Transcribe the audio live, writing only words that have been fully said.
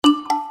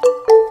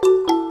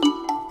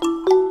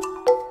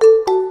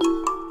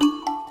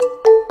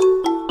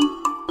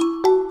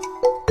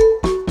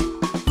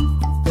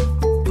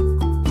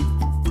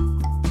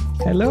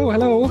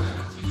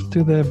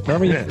to the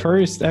very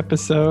first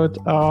episode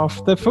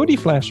of the Foodie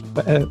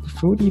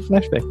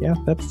Flashback. Yeah,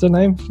 that's the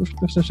name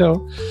of the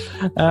show.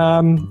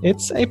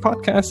 It's a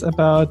podcast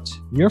about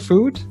your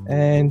food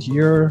and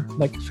your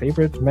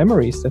favorite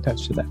memories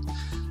attached to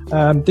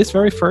that. This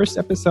very first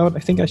episode, I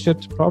think I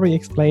should probably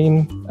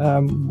explain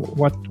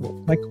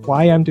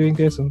why I'm doing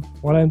this and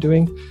what I'm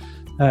doing.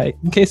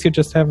 In case you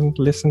just haven't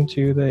listened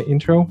to the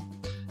intro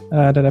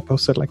that I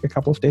posted a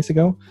couple of days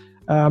ago.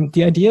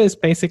 The idea is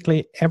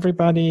basically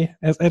everybody,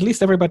 at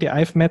least everybody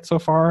I've met so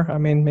far, I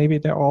mean, maybe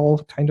they're all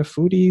kind of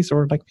foodies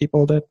or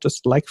people that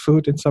just like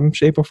food in some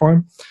shape or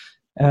form,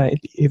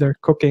 either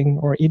cooking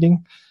or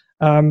eating.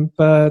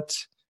 But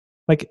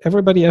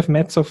everybody I've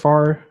met so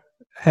far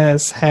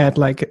has had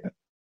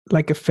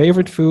a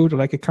favorite food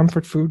or a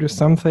comfort food or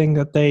something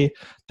that they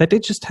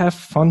just have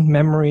fond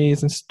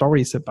memories and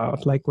stories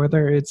about,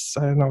 whether it's,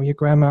 I don't know, your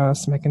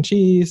grandma's mac and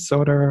cheese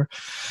or their,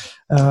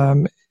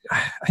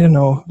 I don't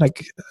know,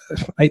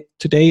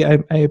 today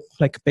I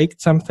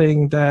baked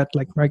something that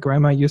my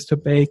grandma used to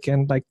bake,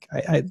 and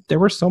there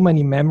were so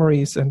many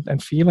memories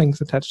and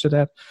feelings attached to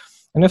that.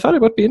 And I thought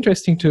it would be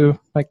interesting to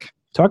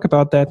talk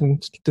about that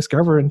and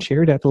discover and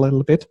share that a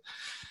little bit.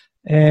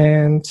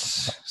 And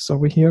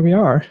so here we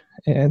are.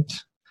 And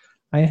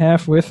I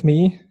have with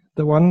me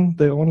the one,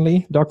 the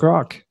only Doc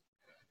Rock.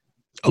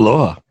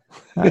 Aloha.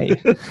 Hi.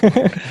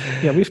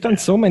 Yeah, we've done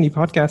so many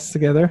podcasts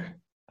together.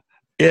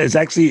 Yeah,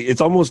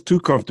 it's almost too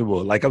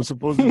comfortable. I'm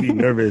supposed to be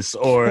nervous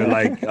or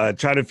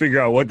trying to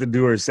figure out what to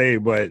do or say,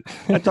 but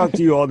I talk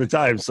to you all the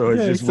time, so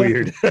it's just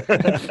weird.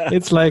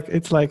 It's like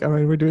I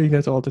mean, we're doing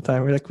this all the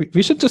time. We're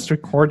we should just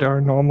record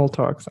our normal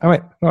talks. I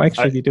mean, no,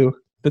 actually we do.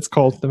 That's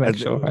called the Mac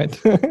Show, right?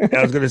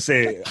 I was gonna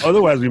say,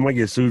 otherwise we might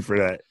get sued for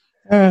that.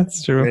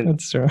 That's true.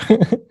 That's true.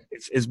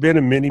 It's been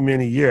a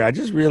many year. I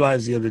just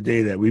realized the other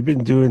day that we've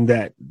been doing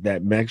that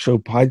Mac Show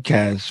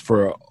podcast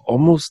for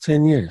almost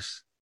 10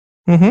 years.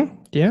 Mm-hmm.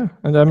 Yeah,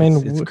 and I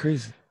mean, it's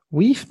crazy.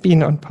 We've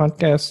been on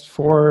podcast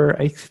for,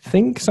 I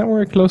think,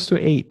 somewhere close to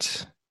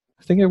 8.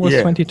 I think it was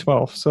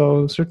 2012,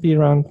 so it should be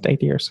around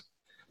 8 years.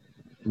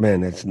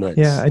 Man, that's nuts.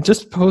 Yeah, I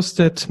just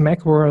posted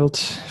Macworld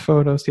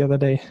photos the other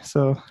day,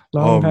 so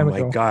long time ago.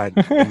 Oh my God.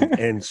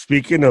 and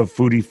speaking of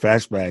foodie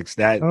flashbacks,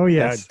 that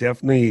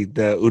definitely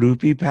the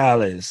Udupi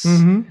Palace.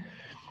 Mm-hmm.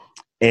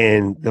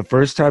 And the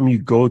first time you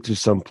go to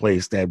some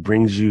place that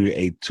brings you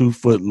a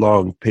 2-foot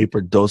long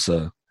paper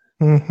dosa,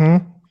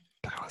 mm-hmm.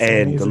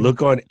 And amazing. The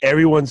look on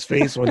everyone's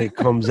face when it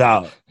comes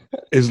out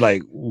is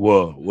like,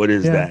 whoa, what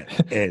is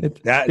that? And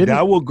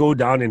that will go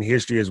down in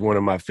history as one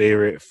of my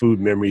favorite food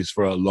memories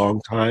for a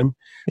long time.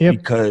 Yep.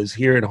 Because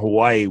here in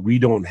Hawaii, we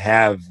don't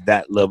have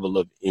that level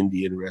of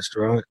Indian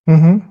restaurant.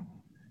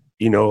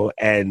 Mm-hmm.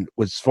 And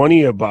what's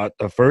funny about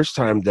the first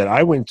time that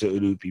I went to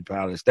Udupi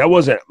Palace, that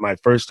wasn't my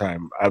first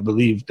time. I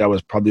believe that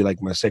was probably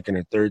my second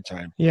or third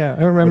time. Yeah,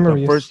 I remember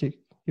you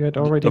had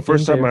already the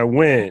first time I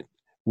went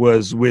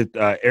was with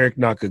Eric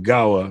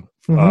Nakagawa,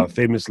 mm-hmm.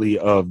 famously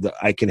of the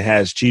I Can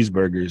Has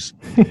cheeseburgers,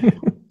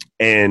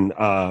 and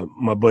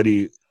my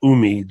buddy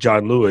Umi,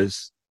 John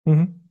Lewis.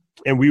 Mm-hmm.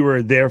 And we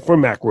were there for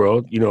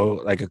Macworld,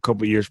 a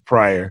couple years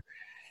prior.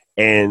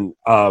 And,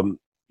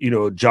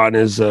 John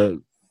is a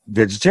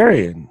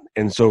vegetarian.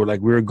 And so we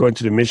were going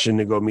to the Mission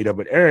to go meet up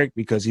with Eric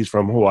because he's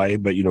from Hawaii,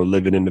 but,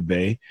 living in the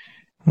Bay.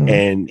 Mm-hmm.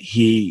 And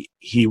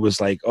he was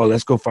like, oh,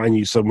 let's go find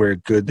you somewhere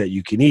good that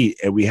you can eat.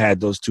 And we had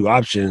those two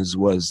options,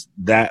 was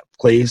that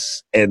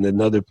place and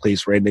another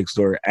place right next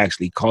door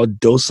actually called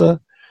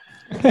Dosa.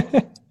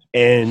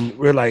 And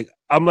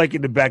I'm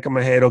in the back of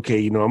my head,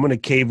 okay, I'm going to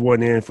cave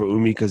one in for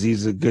Umi because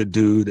he's a good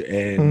dude.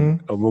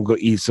 And I'm going to go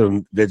eat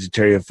some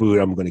vegetarian food.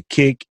 I'm going to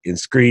kick and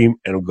scream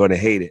and I'm going to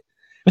hate it.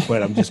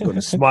 But I'm just going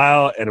to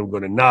smile and I'm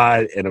going to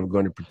nod and I'm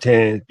going to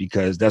pretend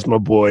because that's my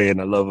boy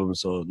and I love him.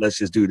 So let's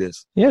just do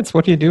this. Yeah, it's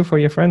what you do for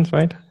your friends,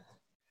 right?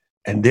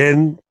 And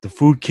then the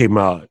food came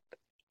out.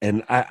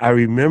 And I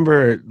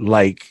remember,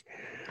 I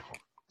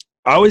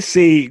always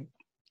say,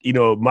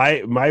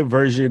 my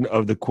version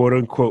of the quote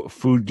unquote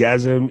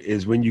foodgasm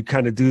is when you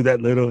kind of do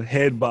that little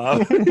head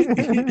bob, when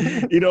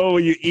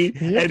you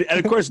eat. And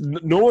of course,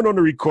 no one on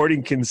the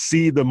recording can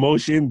see the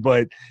motion,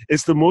 but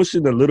it's the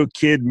motion a little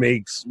kid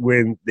makes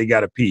when they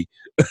got to pee.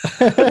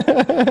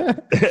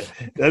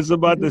 That's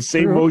about the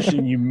same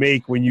motion you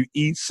make when you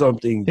eat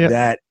something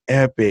that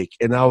epic.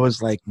 And I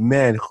was like,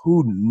 man,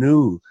 who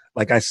knew?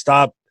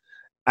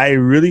 I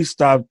really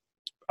stopped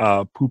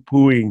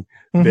poo-pooing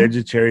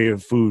vegetarian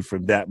food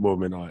from that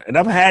moment on. And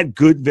I've had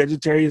good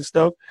vegetarian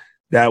stuff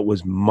that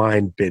was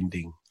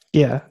mind-bending.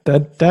 Yeah,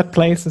 that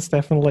place is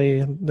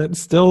that's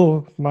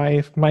still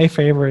my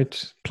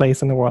favorite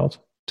place in the world,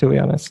 to be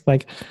honest.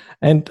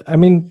 And I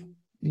mean,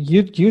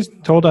 you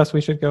told us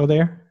we should go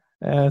there.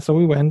 So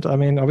we went. I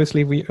mean,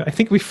 obviously, I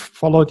think we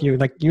followed you.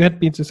 You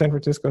had been to San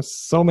Francisco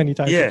so many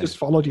times. Yeah. We just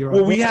followed you around.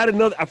 Well, we had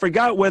another. I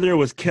forgot wwhether it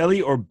was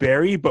Kelly or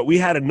Barry, but we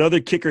had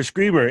another kicker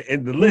screamer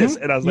in the list,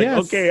 and I was like,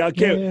 okay,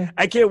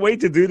 I can't wait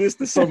to do this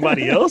to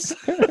somebody else.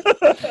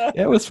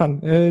 Yeah, it was fun.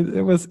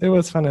 It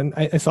was fun, and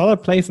I saw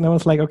that place, and I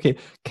was like, okay,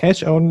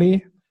 cash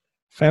only,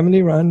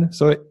 family run.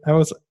 So I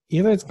was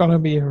either it's going to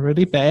be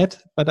really bad,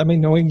 but I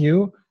mean, knowing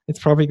you, it's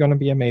probably going to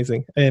be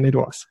amazing. And it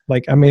was.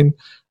 Like, I mean,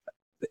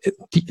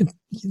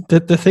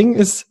 the thing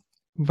is,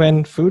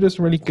 when food is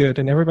really good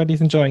and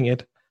everybody's enjoying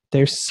it,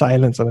 there's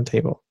silence on the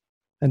table.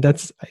 And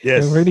that's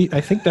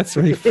I think that's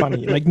really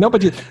funny. Like,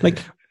 nobody, like,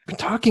 we're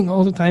talking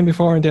all the time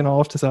before, and then all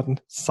of a sudden,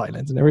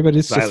 silence, and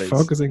everybody's just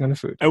focusing on the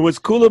food. And what's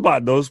cool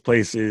about those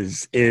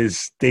places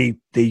is they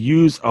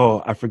use,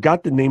 I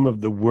forgot the name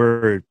of the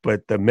word,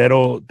 but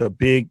the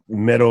big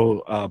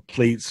metal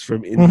plates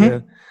from India.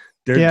 Mm-hmm.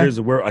 There's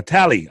a word,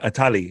 atali,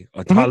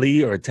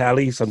 or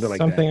atali, something like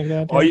that.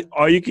 Yeah.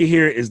 All you can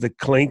hear is the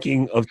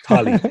clanking of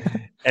tali.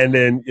 And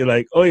then you're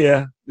like, oh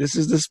yeah, this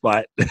is the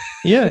spot.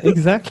 Yeah,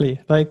 exactly.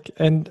 Like,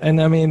 and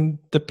I mean,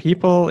 the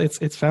people, it's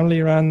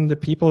family run. The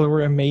people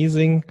were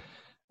amazing.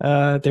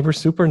 They were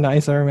super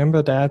nice. I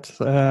remember that.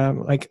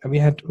 Like, we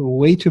had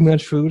way too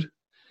much food,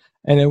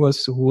 and it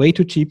was way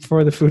too cheap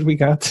for the food we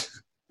got.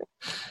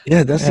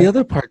 Yeah, that's the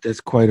other part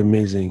that's quite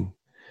amazing.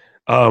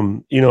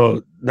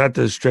 Not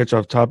to stretch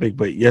off topic,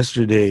 but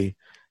yesterday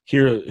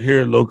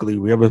here locally,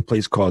 we have a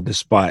place called The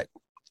Spot,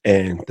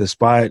 and The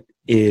Spot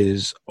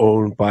is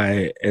owned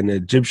by an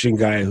Egyptian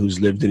guy who's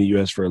lived in the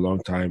U.S. for a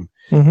long time,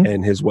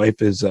 and his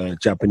wife is a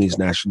Japanese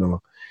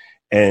national,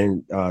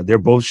 and they're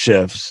both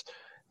chefs,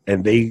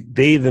 and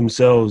they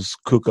themselves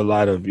cook a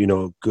lot of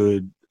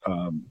good.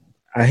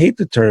 I hate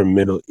the term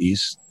Middle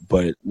East,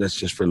 but that's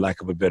just for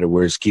lack of a better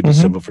words, keep it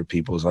simple for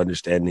people's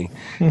understanding.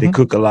 They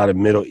cook a lot of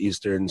Middle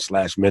Eastern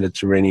 /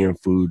 Mediterranean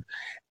food.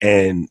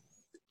 And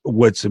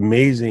what's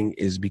amazing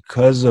is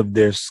because of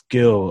their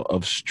skill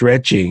of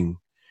stretching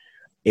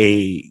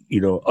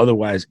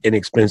otherwise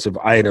inexpensive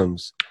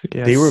items,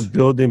 they were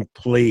building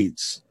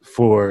plates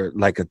for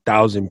like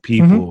 1,000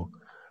 people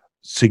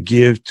to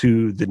give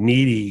to the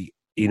needy,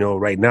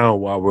 right now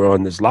while we're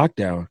on this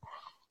lockdown.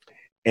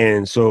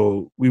 And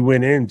so we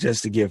went in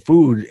just to get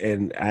food,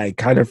 and I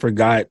kind of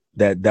forgot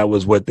that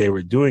was what they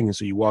were doing. And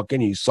so you walk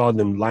in and you saw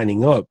them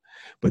lining up.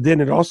 But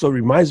then it also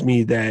reminds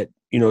me that,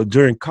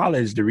 during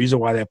college, the reason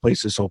why that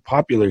place is so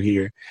popular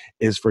here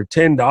is for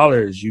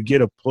 $10, you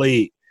get a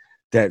plate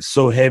that's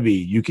so heavy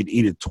you could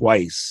eat it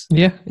twice.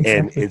 Yeah, exactly.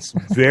 And it's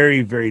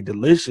very, very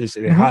delicious.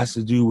 And it has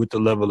to do with the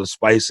level of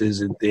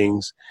spices and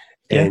things.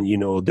 Yeah. And,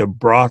 the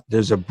broth,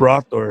 there's a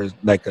broth or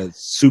like a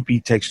soupy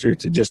texture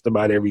to just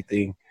about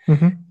everything.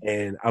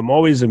 And I'm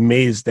always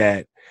amazed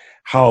at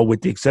how,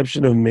 with the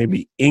exception of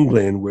maybe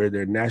England, where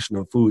their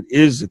national food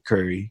is the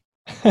curry,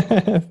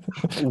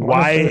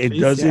 why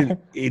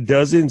it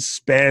doesn't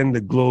span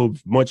the globe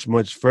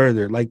much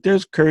further. Like,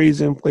 there's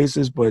curries in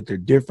places, but they're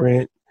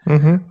different.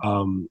 And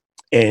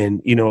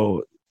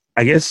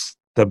I guess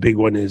the big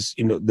one is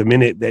the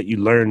minute that you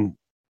learn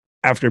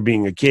after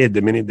being a kid,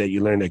 the minute that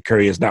you learn that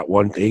curry is not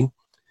one thing,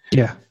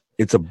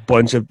 it's a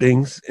bunch of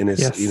things, and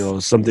it's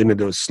something to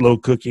do with slow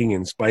cooking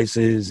and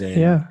spices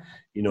and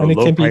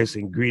low price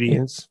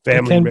ingredients,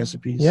 family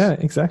recipes. Yeah,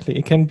 exactly.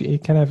 It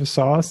can have a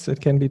sauce.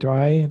 It can be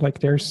dry.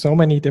 Like, there's so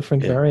many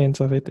different variants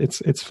of it.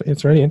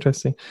 It's really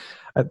interesting.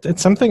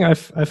 It's something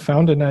I've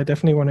found, and I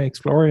definitely want to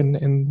explore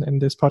in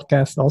this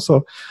podcast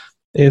also,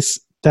 is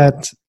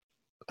that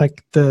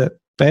like the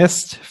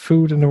best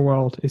food in the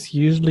world is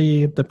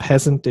usually the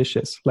peasant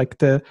dishes, like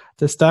the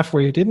stuff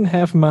where you didn't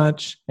have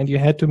much and you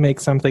had to make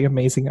something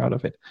amazing out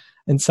of it.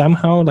 And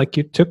somehow, like,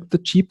 you took the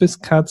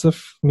cheapest cuts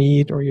of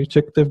meat, or you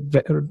took the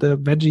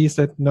veggies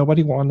that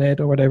nobody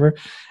wanted, or whatever,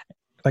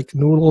 like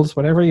noodles,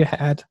 whatever you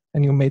had,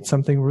 and you made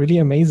something really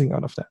amazing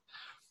out of that.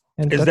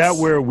 And is that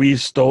where we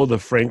stole the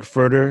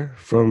Frankfurter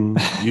from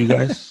you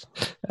guys?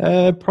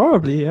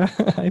 Probably, yeah.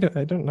 I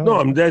don't know. No,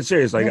 I'm dead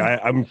serious. Like,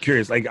 I'm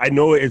curious. Like, I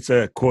know it's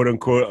a quote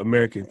unquote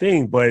American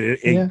thing, but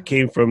it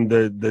came from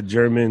the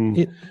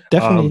German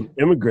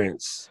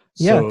immigrants.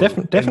 Yeah,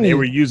 definitely. They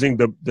were using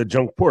the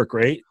junk pork,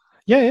 right?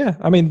 Yeah.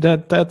 I mean,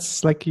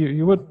 that's like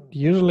you would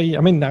usually.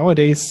 I mean,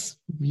 nowadays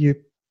you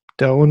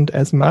don't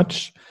as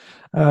much.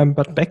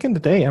 But back in the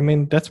day, I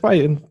mean, that's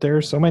why there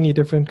are so many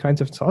different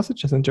kinds of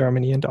sausages in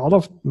Germany, and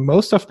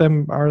most of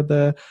them are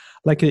the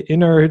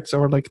innards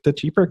or like the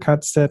cheaper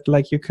cuts that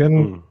like you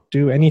couldn't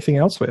do anything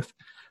else with.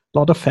 A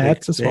lot of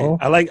fats as well.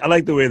 I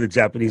like the way the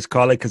Japanese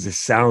call it because it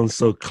sounds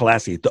so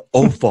classy. The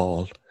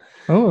offal.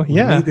 Oh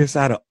yeah, we made this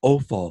out of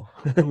offal.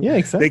 Yeah,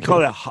 exactly. They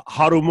call it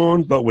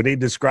harumon, but when they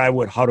describe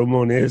what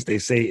harumon is, they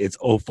say it's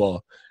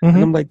offal. And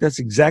I'm like, that's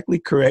exactly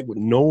correct, but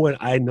no one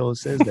I know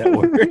says that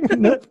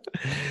word.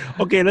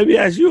 Okay, let me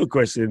ask you a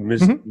question,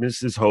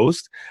 Mrs.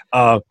 Host.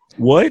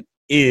 What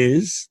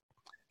is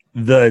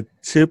the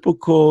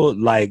typical,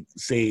 like,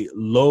 say,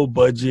 low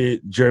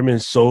budget German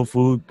soul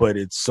food, but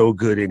it's so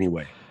good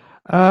anyway?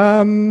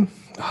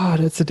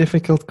 That's a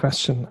difficult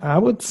question. I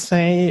would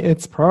say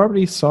it's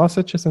probably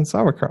sausages and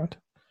sauerkraut,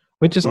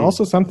 which is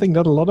also something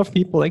that a lot of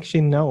people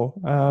actually know.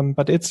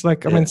 But it's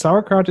like, I mean,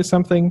 sauerkraut is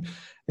something,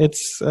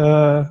 it's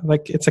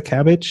like, it's a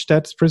cabbage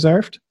that's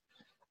preserved.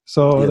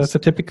 So Yes. that's a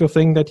typical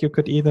thing that you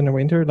could eat in the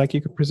winter. Like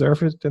you could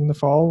preserve it in the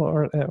fall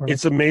or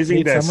It's like amazing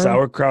late that summer.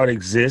 sauerkraut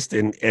exists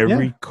in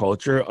every Yeah.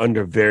 culture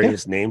under Yeah,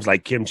 various names,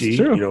 like it's kimchi.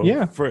 true. You know,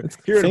 Yeah, for it's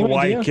the here in same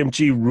Hawaii, idea.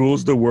 kimchi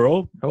rules the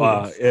world, Oh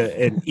yes.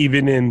 and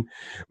even in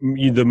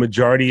the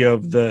majority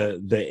of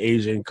the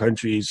Asian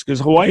countries, because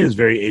Hawaii is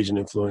very Asian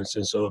influenced,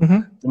 and so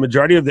Hmm. the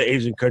majority of the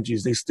Asian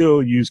countries they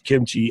still use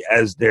kimchi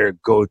as their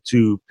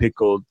go-to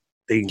pickled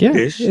thing Yeah.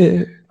 dish.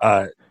 It,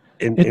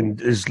 And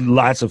there's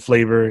lots of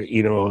flavor,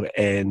 you know,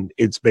 and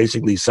it's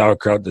basically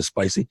sauerkraut that's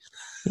spicy.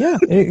 Yeah,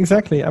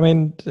 exactly. I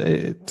mean,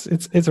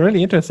 it's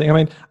really interesting. I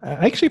mean, I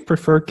actually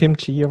prefer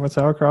kimchi over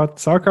sauerkraut.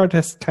 Sauerkraut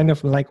has kind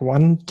of like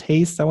one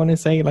taste, I want to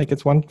say, like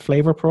it's one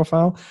flavor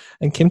profile,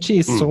 and kimchi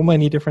is so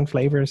many different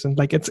flavors, and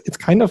like it's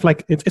kind of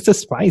like it's a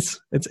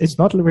spice. It's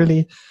not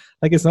really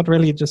like it's not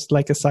really just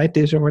like a side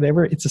dish or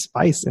whatever. It's a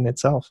spice in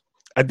itself.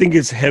 I think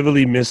it's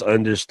heavily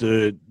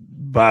misunderstood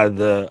by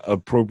the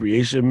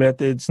appropriation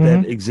methods that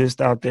Mm-hmm.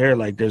 exist out there.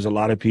 Like there's a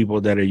lot of people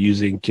that are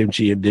using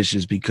kimchi in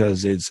dishes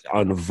because it's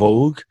on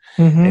vogue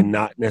Mm-hmm. and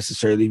not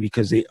necessarily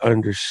because they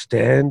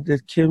understand the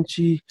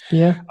kimchi.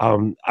 Yeah,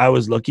 I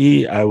was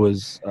lucky. I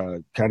was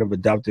kind of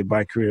adopted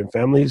by Korean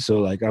families. So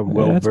like I'm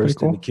well that's pretty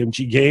versed in the cool.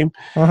 kimchi game.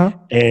 Uh-huh.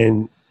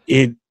 And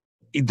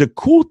the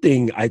cool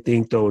thing, I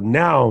think, though,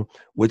 now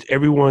with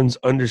everyone's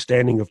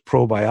understanding of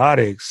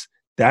probiotics,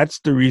 that's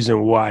the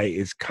reason why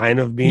it's kind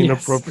of being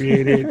Yes.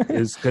 appropriated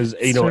is because,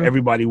 It's true.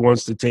 everybody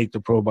wants to take the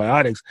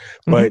probiotics.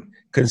 Mhm. But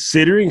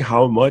considering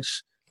how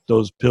much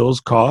those pills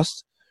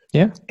cost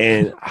Yeah,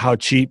 and how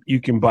cheap you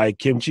can buy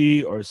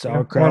kimchi or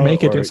sauerkraut or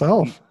make it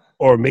yourself.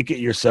 or make it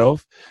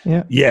yourself,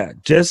 Yeah.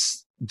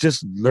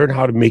 just learn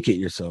how to make it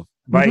yourself.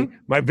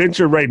 My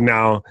venture right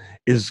now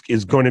is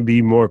going to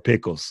be more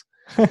pickles.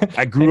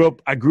 I grew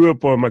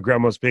up on my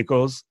grandma's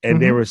pickles,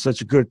 and they Mhm. were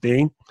such a good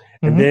thing.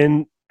 And Mhm.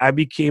 then I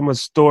became a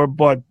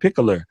store-bought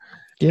pickler,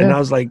 and I Yeah.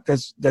 was like,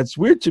 that's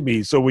weird to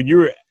me. So when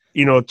you're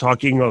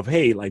talking of,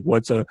 hey, like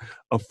what's a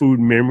food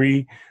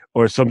memory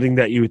or something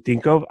that you would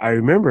think of, I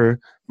remember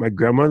my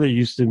grandmother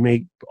used to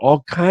make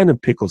all kind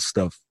of pickle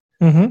stuff,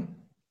 Mm-hmm.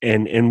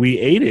 and we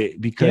ate it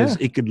because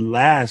Yeah. it could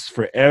last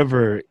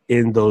forever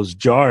in those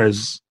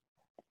jars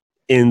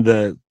in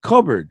the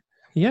cupboard.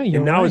 Yeah, you're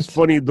And now right. it's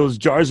funny, those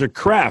jars are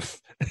craft.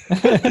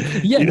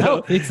 Yeah, You no,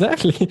 know?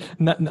 exactly.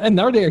 And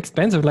now they're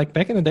expensive. Like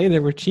back in the day, they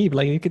were cheap.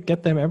 Like you could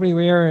get them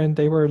everywhere, and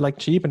they were like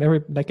cheap, and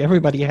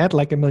everybody had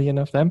like a million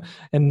of them.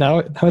 And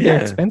now they're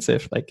Yeah.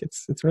 expensive. Like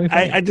it's really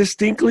funny. I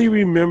distinctly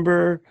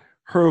remember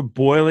her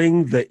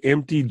boiling the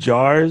empty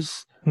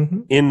jars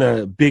Mhm. in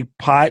a big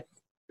pot.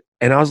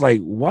 And I was like,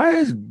 why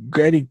is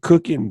Granny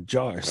cooking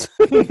jars?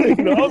 I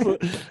was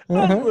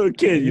a little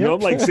kid, I'm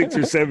like 6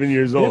 or 7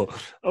 years old.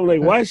 I'm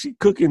like, why is she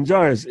cooking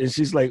jars? And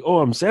she's like, oh,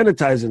 I'm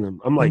sanitizing them.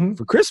 I'm like, Mhm.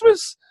 for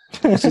Christmas?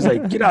 And she's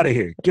like, get out of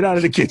here. Get out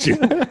of the kitchen.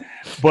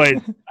 But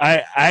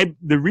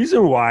the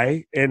reason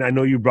why, and I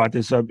know you brought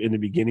this up in the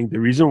beginning, the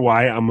reason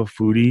why I'm a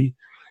foodie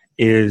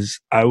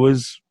is I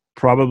was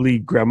probably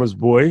grandma's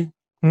boy.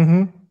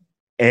 Mm-hmm.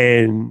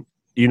 And,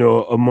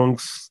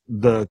 amongst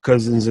the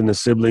cousins and the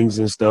siblings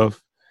and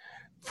stuff,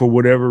 for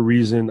whatever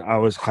reason, I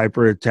was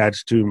hyper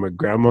attached to my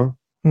grandma.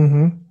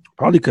 Mm-hmm.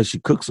 Probably because she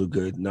cooks so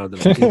good now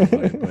that I think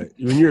about it. But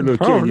when you're a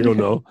little kid, you don't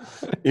know,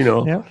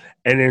 Yeah.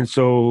 And then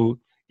so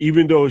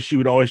even though she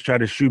would always try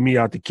to shoo me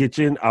out the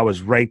kitchen, I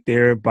was right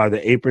there by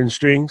the apron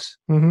strings.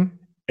 Mm-hmm.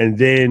 And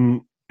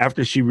then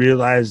after she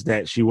realized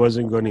that she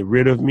wasn't going to get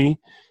rid of me,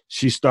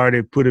 she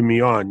started putting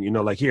me on,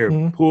 like here,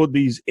 pull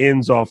these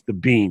ends off the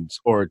beans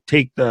or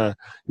take the,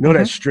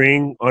 that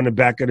string on the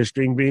back of the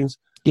string beans,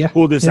 Yeah.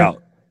 pull this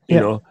out, you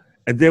Yeah. know.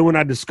 And then when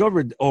I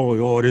discovered,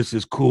 oh, this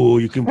is cool,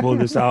 you can pull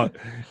this out,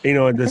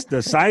 and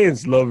the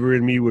science lover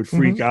in me would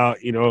freak out,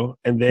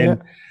 And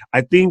then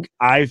I think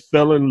I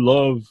fell in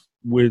love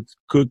with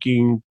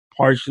cooking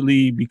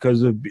partially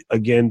because of,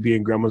 again,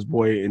 being grandma's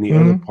boy, and the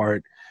other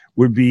part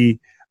would be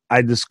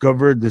I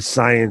discovered the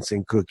science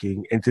in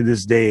cooking. And to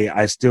this day,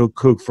 I still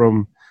cook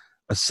from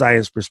a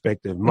science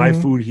perspective. My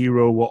food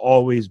hero will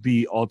always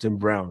be Alton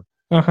Brown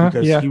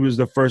because he was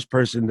the first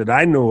person that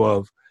I know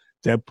of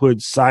that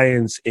put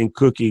science in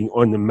cooking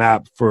on the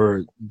map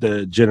for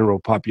the general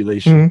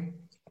population.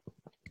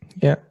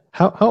 Yeah.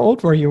 How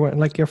old were you when,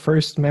 like, your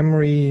first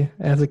memory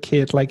as a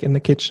kid, like in the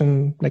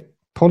kitchen, like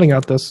pulling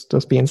out those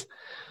beans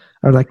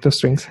or like those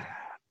strings?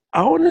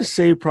 I want to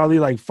say probably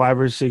like 5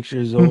 or 6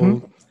 years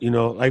old.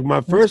 Like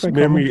my first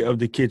memory of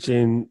the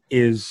kitchen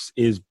is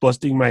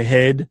busting my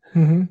head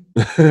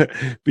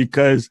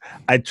because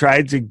I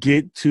tried to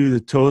get to the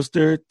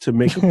toaster to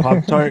make a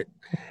Pop-Tart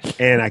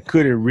and I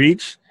couldn't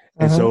reach.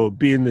 And so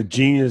being the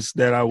genius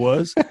that I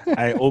was,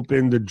 I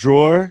opened the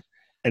drawer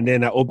and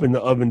then I opened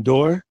the oven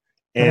door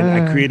and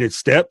I created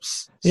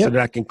steps so that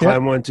I can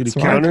climb onto the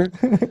counter.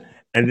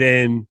 And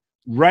then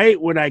right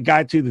when I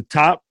got to the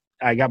top,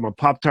 I got my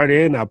Pop-Tart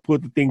in, I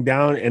put the thing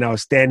down and I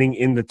was standing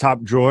in the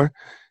top drawer.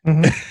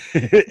 And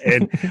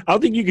I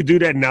don't think you could do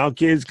that now,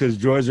 kids, because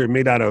drawers are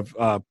made out of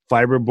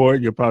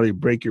fiberboard. You'll probably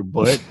break your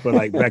butt. But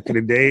like back in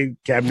the day,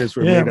 cabinets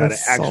were made out of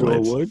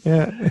actual wood.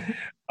 Yeah.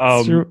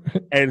 It's true.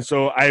 And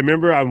so I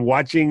remember I'm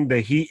watching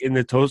the heat in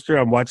the toaster.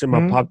 I'm watching my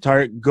Mhm.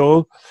 Pop-Tart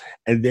go.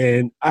 And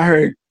then I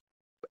heard,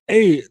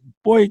 hey,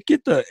 boy,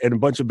 get the, and a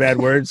bunch of bad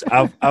words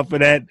out for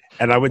that.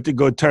 And I went to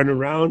go turn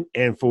around.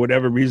 And for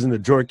whatever reason, the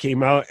drawer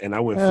came out and I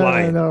went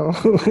flying. No.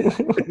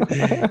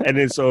 And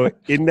then so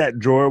in that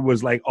drawer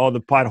was like all the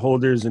pot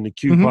holders and the Mhm.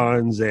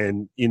 coupons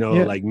and,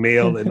 Yeah. like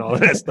mail and all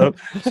that stuff.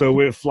 So it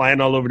went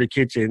flying all over the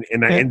kitchen.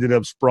 And I Yeah. ended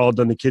up sprawled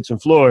on the kitchen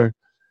floor.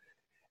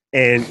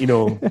 And,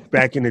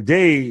 back in the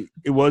day,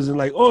 it wasn't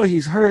like, oh,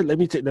 he's hurt. Let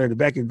me take that.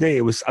 Back in the day,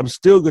 it was, I'm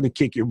still going to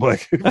kick your butt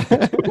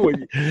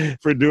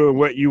for doing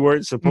what you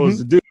weren't supposed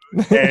to do.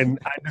 And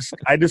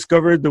I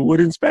discovered the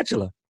wooden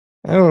spatula.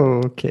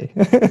 Oh, okay.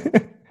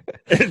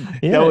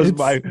 Yeah, That was it's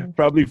my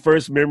probably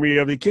first memory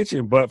of the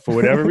kitchen. But for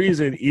whatever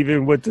reason,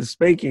 even with the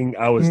spanking,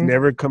 I was Mhm.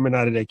 never coming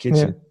out of that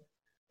kitchen.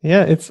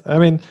 Yeah, I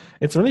mean,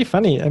 it's really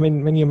funny. I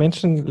mean, when you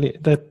mentioned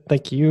that,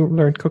 like, you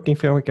learned cooking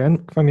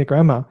from your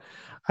grandma,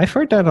 I've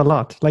heard that a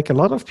lot. Like, a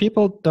lot of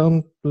people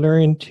don't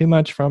learn too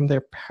much from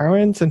their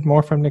parents and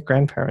more from their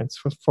grandparents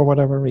for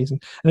whatever reason.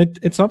 And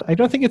it's not, I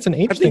don't think it's an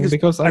age thing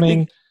because, I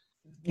mean,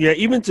 yeah,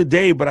 even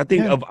today, but I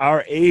think yeah. of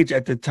our age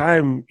at the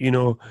time,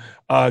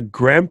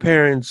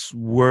 grandparents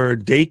were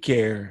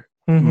daycare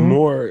Mhm.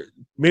 more,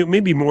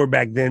 maybe more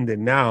back then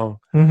than now,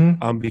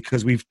 Mhm.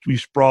 because we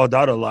sprawled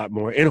out a lot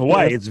more. In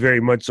Hawaii, Yeah. it's very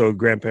much so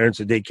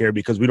grandparents are daycare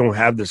because we don't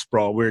have the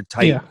sprawl. We're a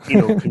tight, Yeah.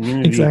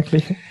 community.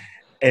 Exactly.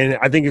 And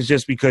I think it's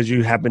just because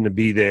you happen to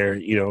be there,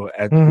 when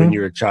Mhm.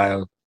 you're a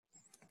child.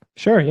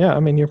 Sure, yeah. I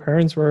mean, your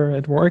parents were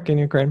at work and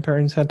your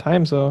grandparents had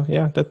time, so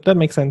yeah, that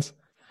makes sense.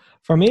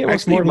 For me, it was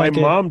Actually, more my like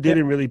mom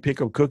didn't really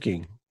pick up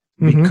cooking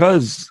Mhm.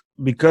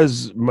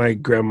 because my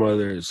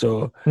grandmother.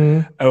 So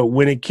Mhm.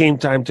 when it came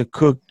time to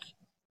cook,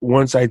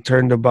 once I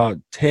turned about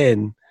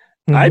 10,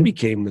 I Mhm.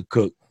 became the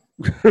cook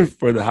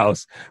for the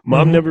house.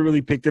 Mom Mhm. never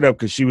really picked it up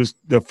because she was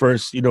the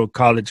first,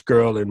 college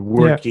girl and Yeah.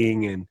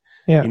 working. And,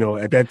 Yeah.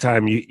 at that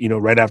time,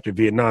 right after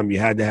Vietnam, you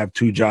had to have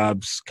 2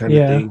 jobs kind of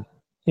Yeah. thing.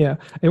 Yeah.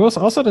 It was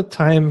also the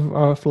time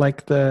of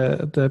like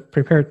the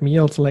prepared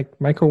meals, like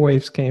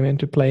microwaves came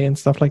into play and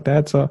stuff like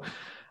that. So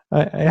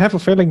I have a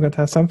feeling that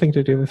has something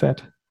to do with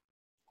that.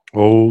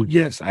 Oh,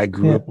 yes. I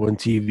grew Yeah. up on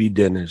TV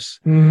dinners.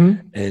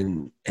 Mm-hmm.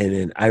 And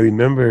then I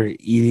remember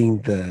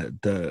eating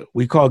the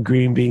we call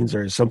green beans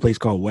or someplace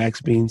called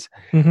wax beans.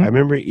 Mm-hmm. I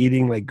remember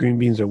eating like green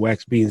beans or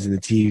wax beans in the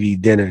TV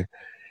dinner.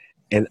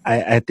 And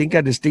I think I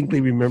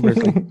distinctly remember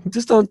it's like,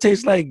 this don't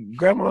taste like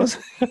grandma's.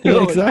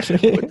 Yeah,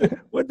 exactly.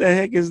 What the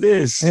heck is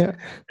this? Yeah.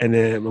 And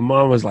then my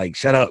mom was like,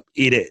 shut up,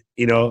 eat it,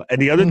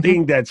 And the other Mhm.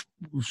 thing that's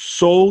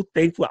so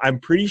thankful, I'm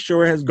pretty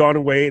sure has gone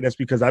away. That's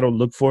because I don't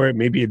look for it.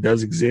 Maybe it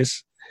does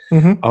exist.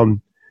 Mm-hmm.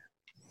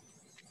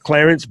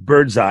 Clarence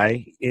Birdseye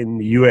in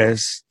the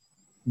U.S.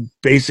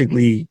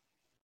 basically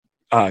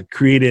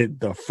created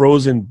the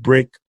frozen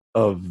brick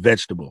of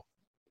vegetable,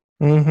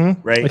 Mm-hmm.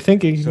 I right?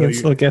 think you So can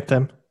still get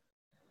them.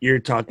 you're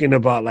talking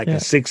about like Yeah. a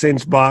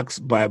 6-inch box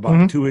by about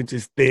Mhm. 2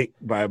 inches thick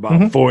by about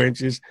Mhm. 4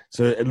 inches.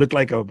 So it looked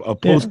like a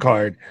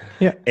postcard.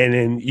 Yeah. And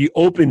then you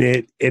open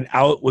it and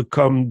out would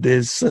come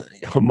this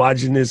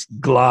homogeneous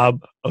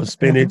glob of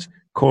spinach,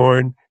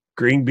 corn,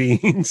 green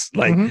beans,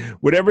 like Mhm.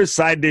 whatever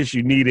side dish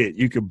you needed,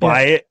 you could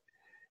buy it.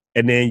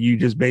 And then you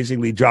just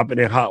basically drop it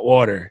in hot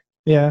water.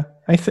 Yeah.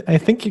 I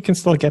think you can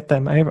still get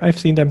them. I've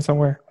seen them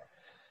somewhere.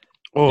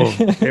 Oh,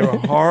 they were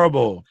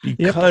horrible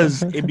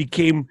because it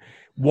became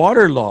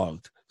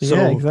waterlogged. So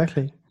yeah,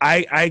 exactly.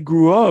 I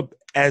grew up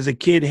as a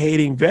kid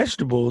hating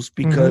vegetables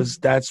because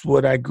that's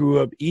what I grew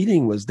up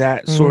eating was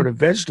that sort of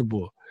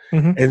vegetable.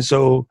 Mhm. And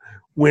so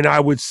when I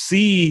would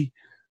see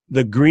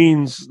the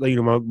greens,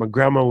 my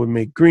grandma would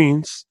make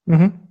greens.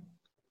 Mhm.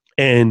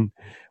 And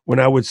when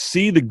I would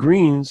see the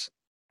greens,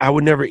 I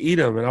would never eat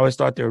them, and I always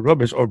thought they were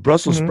rubbish. Or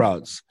Brussels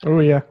sprouts. Oh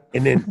yeah.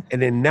 And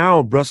then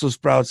now Brussels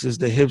sprouts is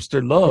the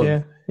hipster love.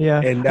 Yeah.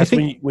 Yeah. And that's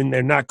when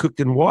they're not cooked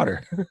in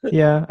water.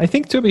 Yeah, I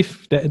think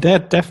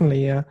that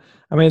definitely. Yeah,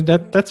 I mean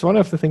that's one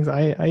of the things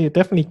I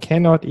definitely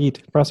cannot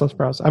eat Brussels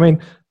sprouts. I mean,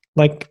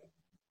 like,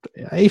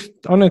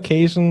 on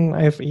occasion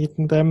I've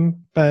eaten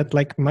them, but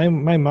like my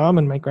mom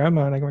and my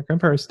grandma and like my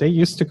grandparents, they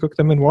used to cook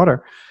them in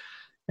water.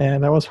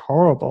 And that was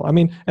horrible. I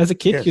mean, as a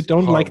kid, Yes, you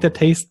don't like the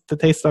horrible.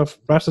 taste of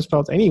Brussels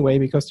sprouts anyway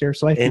because they're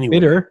slightly Anyway.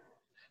 bitter.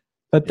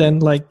 But then,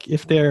 like,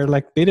 if they're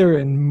like bitter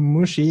and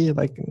mushy,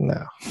 like,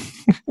 no.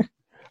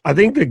 I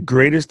think the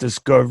greatest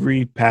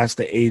discovery past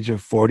the age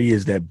of 40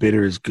 is that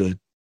bitter is good.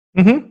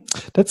 Mm-hmm.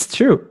 That's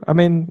true. I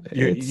mean,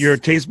 Your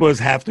taste buds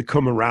have to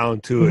come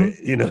around to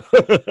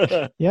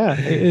it, Yeah,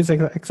 it is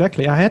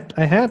exactly. I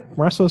had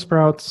Brussels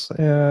sprouts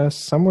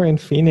somewhere in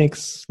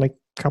Phoenix like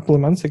a couple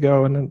of months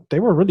ago, and they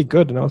were really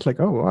good. And I was like,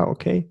 oh wow,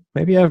 okay,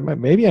 maybe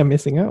I'm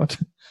missing out.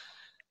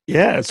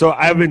 Yeah, so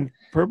I've been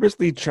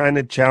purposely trying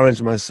to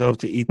challenge myself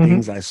to eat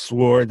things I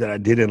swore that I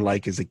didn't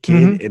like as a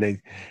kid, and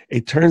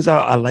it turns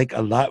out I like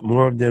a lot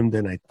more of them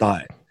than I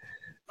thought.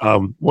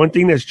 One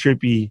thing that's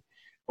trippy,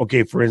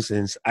 okay, for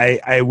instance,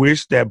 I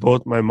wish that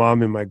both my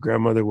mom and my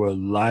grandmother were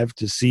alive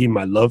to see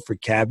my love for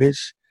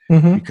cabbage.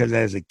 Mm-hmm. because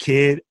as a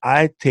kid,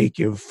 I'd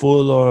taken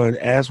full on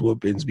ass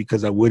whoopings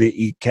because I wouldn't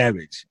eat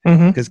cabbage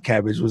Mm-hmm. because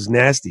cabbage was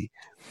nasty.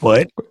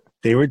 But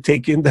they were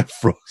taking the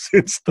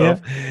frozen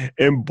stuff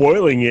and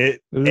boiling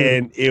it, Ooh,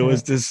 and it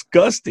was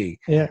disgusting,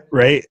 Yeah.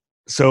 right?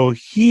 So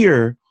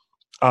here,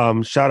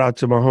 shout out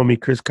to my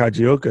homie Chris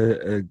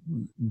Kajioka, a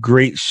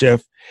great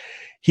chef.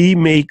 He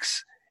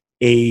makes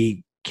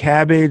a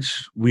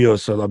cabbage wheel.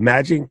 So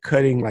imagine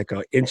cutting like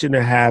 1.5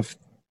 inch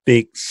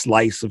thick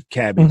slice of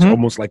cabbage,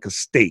 almost like a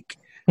steak,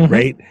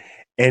 right?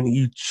 And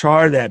you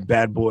char that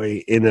bad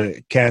boy in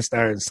a cast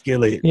iron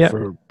skillet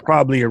for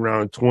probably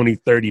around 20,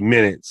 30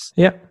 minutes.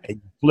 Yeah.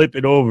 And you flip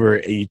it over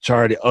and you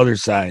char the other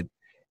side.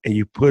 And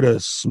you put a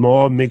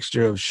small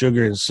mixture of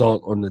sugar and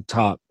salt on the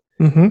top.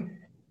 Mm-hmm.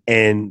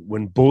 And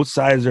when both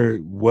sides are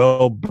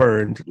well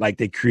burned, like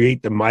they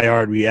create the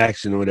Maillard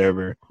reaction or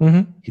whatever,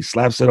 he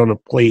slaps it on a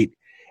plate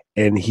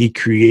and he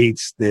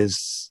creates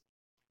this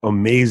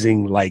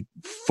amazing like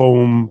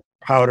foam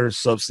powder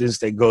substance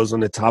that goes on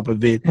the top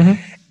of it.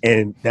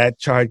 And that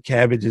charred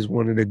cabbage is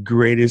one of the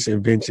greatest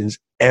inventions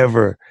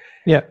ever.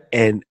 Yeah.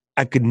 And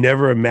I could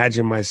never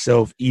imagine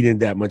myself eating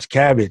that much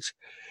cabbage.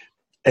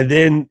 And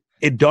then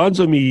it dawns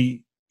on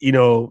me, you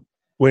know,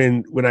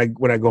 when I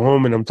go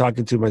home and I'm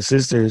talking to my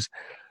sisters,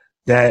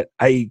 that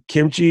I eat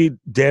kimchi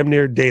damn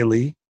near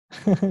daily.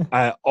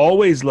 I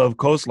always love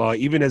coleslaw,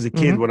 even as a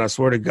kid when I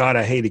swear to God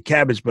I hated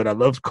cabbage, but I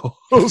loved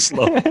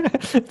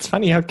coleslaw. It's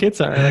funny how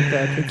kids are like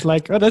that. It's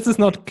like, oh, this is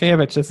not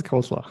cabbage, this is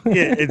coleslaw.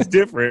 Yeah, it's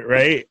different,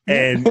 right?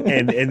 And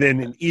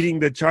then eating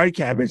the charred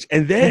cabbage.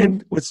 And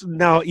then what's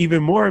now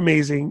even more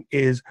amazing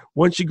is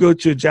once you go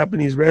to a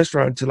Japanese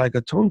restaurant to like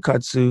a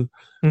tonkatsu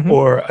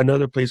or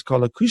another place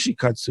called a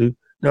kushikatsu.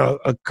 Now,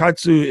 a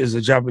katsu is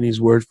a Japanese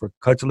word for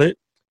cutlet.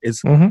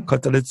 It's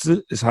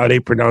kataritsu is how they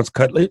pronounce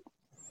cutlet.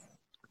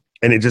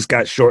 And it just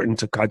got shortened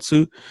to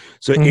katsu.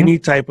 So any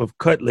type of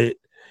cutlet,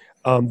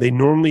 they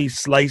normally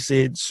slice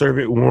it, serve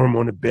it warm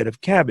on a bed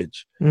of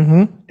cabbage.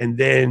 And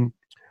then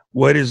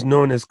what is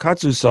known as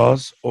katsu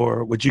sauce,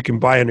 or what you can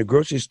buy in a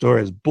grocery store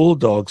as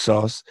bulldog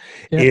sauce,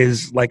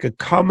 is like a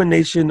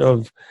combination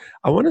of,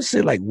 I want to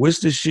say like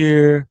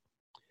Worcestershire,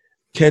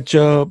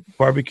 ketchup,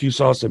 barbecue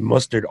sauce, and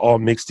mustard all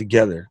mixed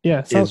together.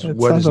 Yeah, sounds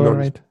known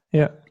right.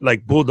 Yeah,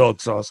 like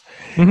bulldog sauce.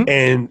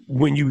 And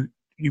when you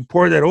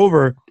pour that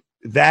over,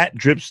 that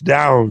drips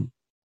down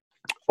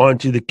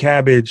onto the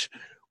cabbage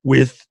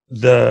with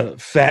the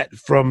fat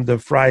from the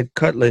fried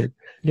cutlet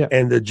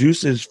and the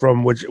juices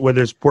from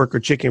whether it's pork or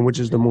chicken, which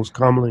is the most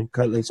common in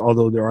cutlets,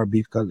 although there are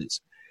beef cutlets.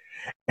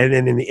 And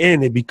then in the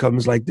end, it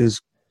becomes like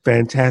this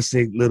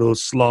fantastic little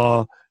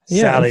slaw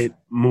salad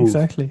move.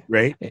 Exactly.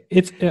 Right?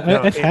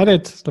 I've had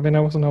it when I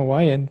was in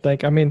Hawaii, and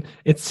like, I mean,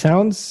 it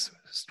sounds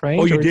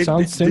strange. Oh, you or did? It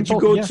sounds simple.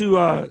 Did you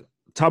go to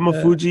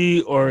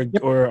Tamafuji or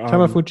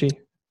Tamafuji?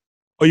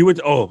 Oh, you went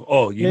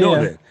to, you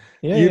know that.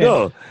 You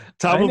know.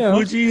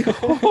 Tamafuji.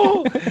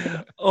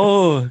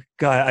 Oh,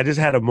 God, I just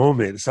had a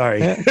moment.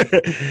 Sorry.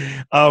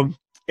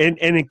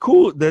 And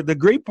cool. The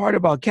great part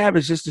about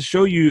cabbage, just to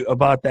show you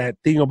about that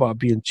thing about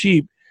being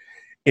cheap,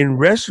 in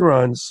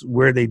restaurants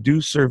where they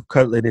do serve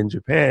cutlet in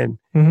Japan,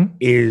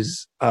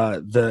 is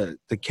the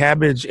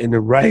cabbage and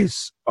the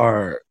rice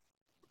are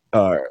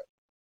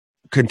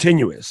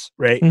continuous,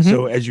 right?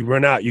 So as you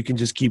run out, you can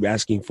just keep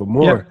asking for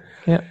more.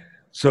 Yeah.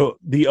 So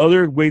the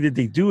other way that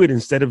they do it,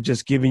 instead of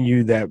just giving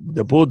you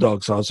the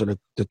bulldog sauce or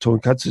the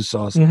tonkatsu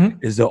sauce,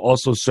 is they'll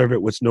also serve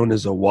it what's known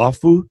as a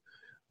wafu,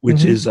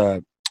 which is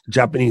a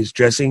Japanese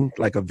dressing,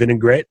 like a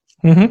vinaigrette.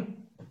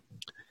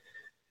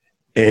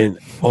 And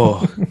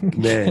oh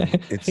man,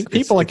 I think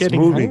people are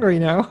getting hungry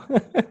now.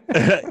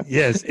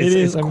 Yes,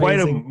 it's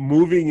quite a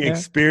moving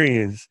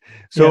experience.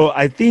 So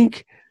I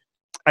think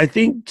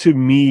to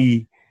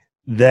me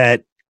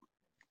that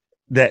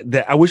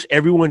I wish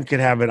everyone could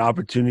have an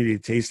opportunity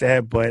to taste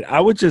that, but I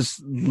would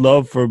just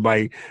love for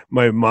my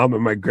mom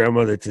and my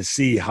grandmother to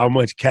see how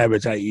much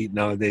cabbage I eat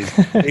nowadays.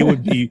 They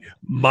would be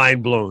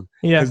mind blown.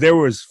 Because there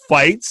was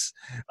fights,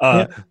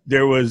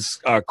 there was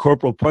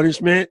corporal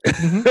punishment,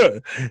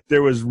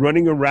 there was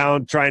running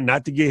around trying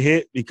not to get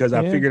hit because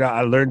I figured out,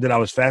 I learned that I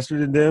was faster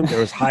than them. There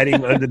was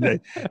hiding under the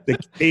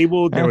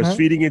table. There was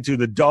feeding into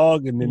the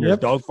dog, and then there's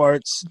dog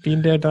farts.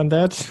 Been there, done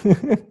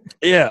that.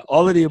 Yeah,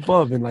 all of the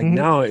above. And like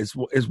now it's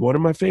one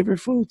of my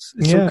favorite foods.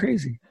 It's so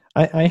crazy.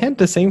 I had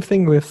the same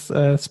thing with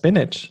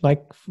spinach,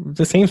 like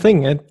the same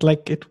thing.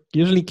 It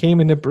usually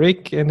came in a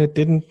brick, and it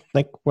didn't,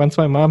 like, once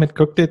my mom had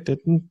cooked it,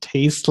 didn't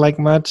taste like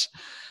much,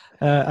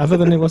 other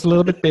than it was a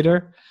little bit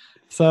bitter.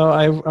 So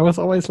I was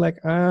always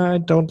like, I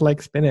don't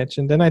like spinach.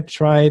 And then I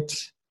tried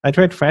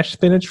fresh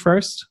spinach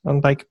first,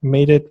 and like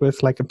made it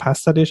with like a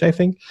pasta dish, I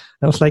think.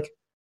 And I was like,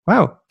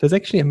 wow, that's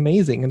actually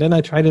amazing. And then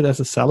I tried it as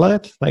a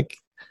salad, like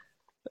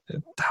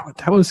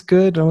that was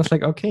good. I was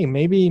like, okay,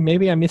 maybe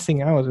I'm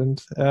missing out.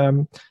 And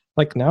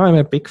like now I'm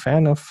a big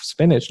fan of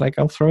spinach. Like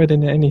I'll throw it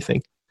into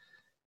anything.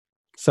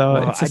 So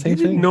it's the same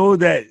thing.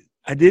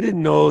 I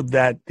didn't know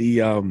that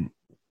the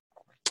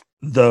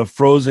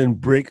frozen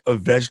brick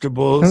of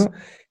vegetables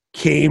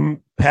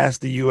came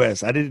past the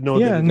U.S. I didn't know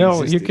Yeah, that it no,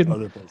 you existed can.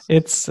 other places.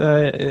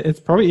 It's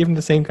probably even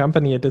the same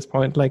company at this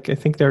point. Like I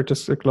think they're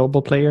just a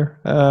global player,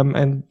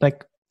 and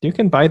like you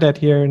can buy that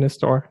here in the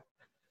store,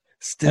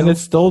 and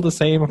it's still the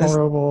same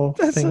horrible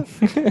thing.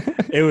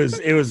 It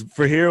was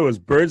for here. It was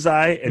Bird's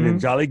Eye and then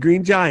Jolly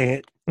Green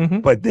Giant.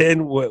 But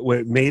then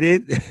what made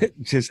it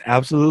just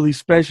absolutely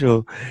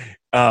special,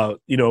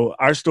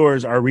 our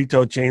stores, our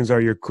retail chains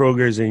are your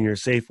Kroger's and your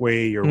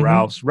Safeway, your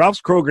Ralph's.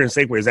 Ralph's, Kroger, and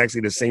Safeway is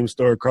actually the same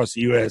store across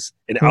the U.S.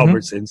 and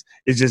Albertsons.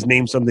 It's just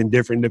named something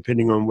different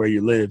depending on where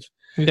you live.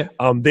 Yeah.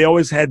 They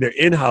always had their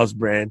in-house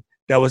brand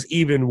that was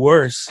even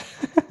worse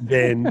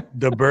than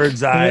the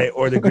Bird's Eye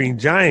or the Green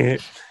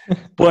Giant.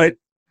 But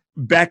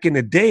back in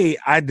the day,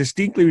 I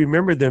distinctly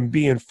remember them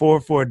being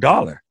 $4 for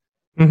 $1.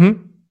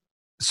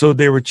 So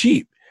they were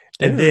cheap.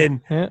 And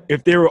then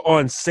if they were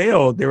on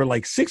sale, they were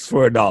like $6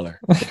 for $1.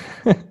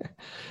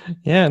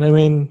 Yeah, and I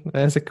mean,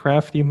 as a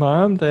crafty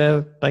mom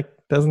that like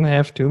doesn't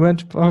have too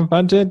much of a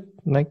budget,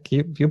 like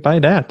you buy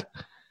that.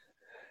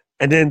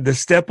 And then the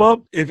Step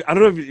Up, I don't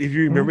know if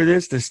you remember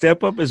this, the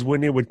Step Up is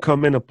when it would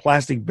come in a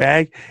plastic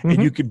bag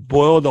and you could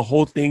boil the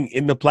whole thing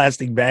in the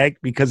plastic bag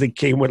because it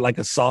came with like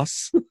a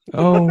sauce.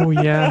 Oh,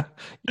 yeah.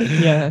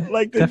 Yeah,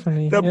 like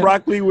definitely. The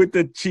broccoli with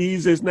the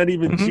cheese, it's not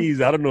even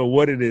cheese. I don't know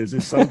what it is.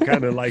 It's some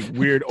kind of like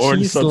weird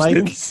orange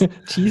substance.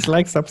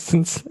 Cheese-like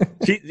substance.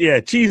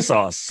 Cheese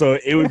sauce. So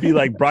it would be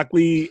like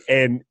broccoli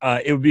and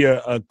it would be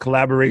a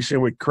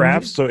collaboration with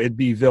Kraft. So it'd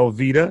be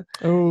Velveeta.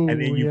 Oh,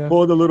 and then you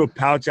pull the little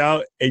pouch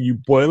out and you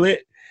boil it.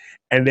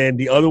 And then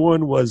the other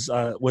one was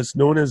what's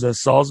known as a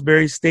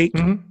Salisbury steak,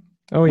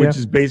 which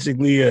is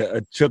basically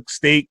a chuck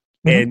steak,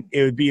 and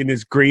it would be in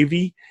this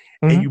gravy,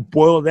 and you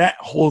boil that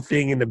whole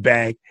thing in the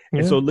bag.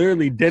 And so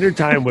literally dinner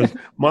time was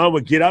Mom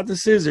would get out the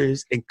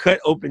scissors and cut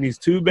open these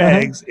two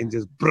bags and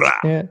just brah.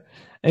 Yeah.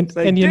 And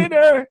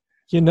dinner.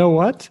 You know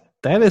what?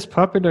 That is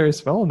popular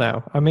as well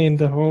now. I mean,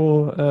 the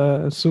whole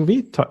sous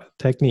vide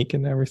technique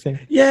and everything.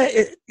 Yeah.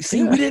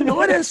 We didn't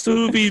know that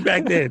sous vide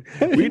back then.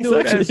 We knew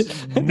it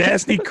as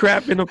nasty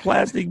crap in a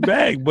plastic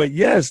bag. But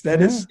yes,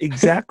 that is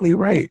exactly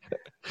right.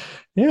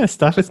 Yeah,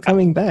 stuff is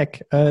coming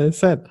back.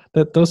 Said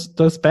that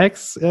those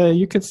bags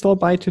you can still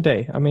buy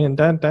today. I mean,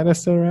 that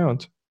is still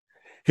around.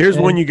 Here's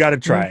one you got to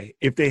try.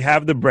 If they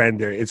have the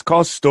brand there, it's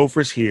called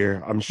Stouffer's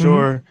here. I'm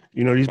sure,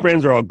 these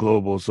brands are all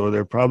global, so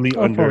they're probably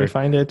I'll probably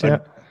find it,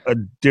 a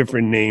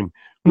different name,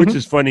 which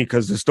is funny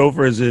because the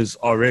Stouffer's is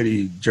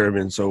already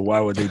German, so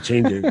why would they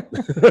change it?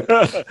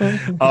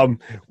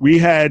 We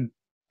had,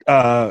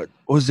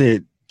 was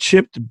it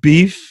chipped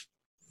beef?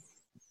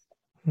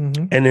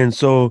 And then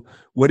so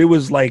what it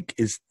was like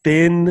is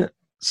thin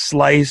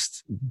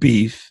sliced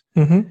beef,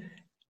 and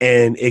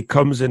it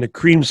comes in a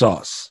cream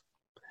sauce.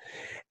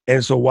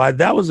 And so why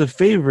that was a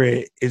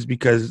favorite is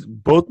because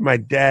both my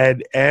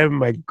dad and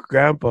my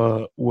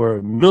grandpa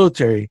were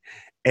military,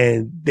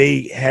 and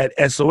they had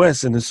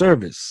SOS in the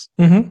service,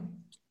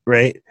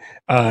 right?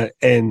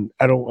 And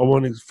I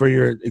want to, for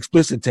your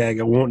explicit tag,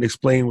 I won't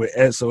explain what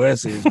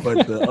SOS is,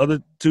 but the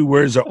other two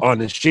words are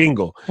on a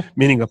shingle,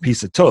 meaning a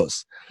piece of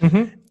toast.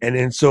 And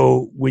then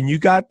so when you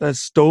got the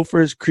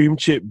Stouffer's cream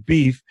chip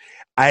beef,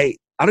 I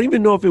don't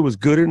even know if it was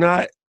good or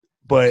not,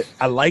 but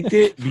I liked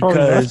it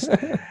because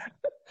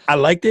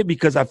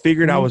I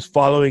figured I was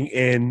following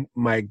in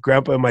my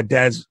grandpa and my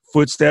dad's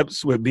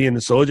footsteps with being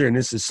a soldier, and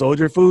this is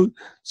soldier food.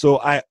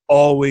 So I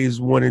always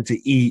wanted to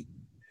eat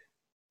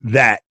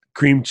that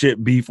cream chip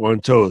beef on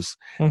toast.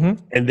 And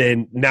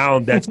then now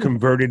that's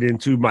converted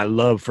into my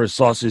love for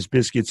sausage,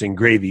 biscuits, and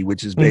gravy,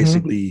 which is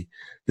basically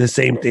the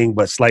same thing,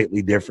 but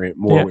slightly different,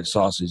 more with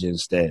sausage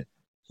instead.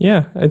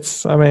 Yeah,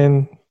 it's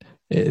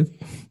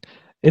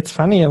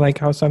funny, like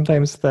how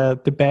sometimes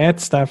the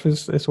bad stuff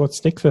is what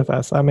sticks with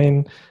us. I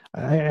mean,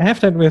 I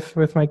have that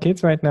with my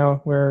kids right now,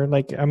 where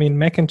like, I mean,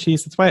 mac and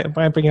cheese, that's why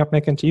I bring up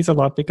mac and cheese a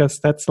lot, because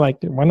that's like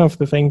one of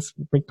the things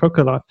we cook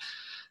a lot.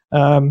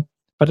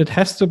 But it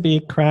has to be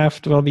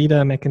Kraft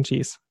Velveeta mac and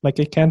cheese. Like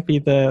it can't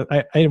be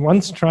I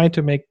once tried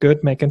to make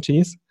good mac and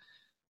cheese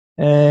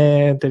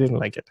and they didn't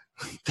like it.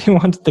 They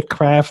wanted the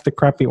Kraft, the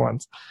crappy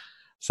ones.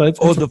 So it's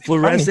the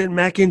fluorescent funny.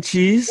 Mac and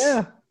cheese?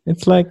 Yeah.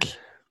 It's like,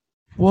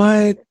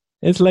 what?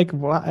 It's like,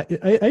 why?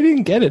 I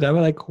didn't get it. I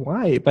was like,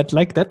 why? But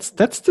like, that's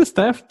the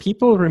stuff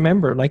people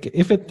remember. Like,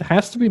 if it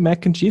has to be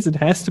mac and cheese, it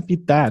has to be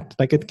that.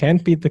 Like, it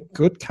can't be the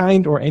good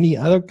kind or any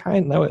other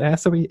kind. No, it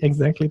has to be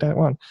exactly that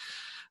one.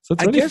 So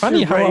it's really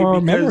funny how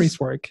our memories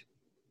work.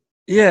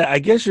 Yeah, I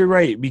guess you're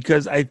right,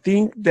 because I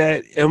think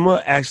that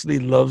Emma actually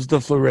loves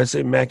the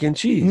fluorescent mac and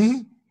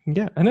cheese.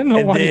 Yeah, I don't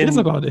know what it is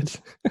about it.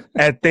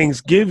 At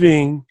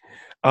Thanksgiving,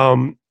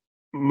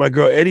 my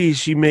girl Eddie,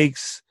 she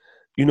makes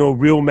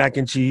real mac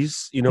and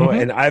cheese,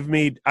 and I've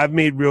made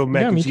real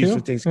mac and cheese for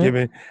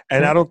Thanksgiving,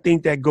 and I don't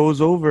think that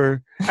goes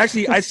over.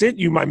 Actually, I sent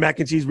you my mac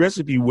and cheese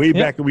recipe way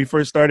back when we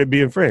first started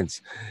being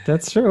friends.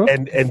 That's true.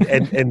 And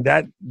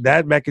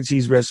that mac and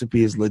cheese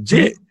recipe is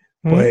legit.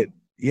 But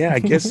yeah, I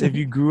guess if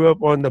you grew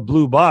up on the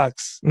blue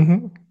box,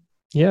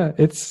 yeah,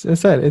 it's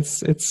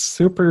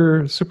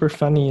super super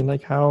funny,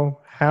 like how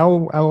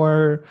how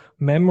our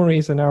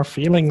memories and our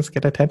feelings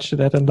get attached to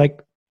that. And like,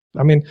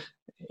 I mean,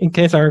 in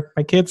case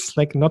my kids,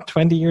 like not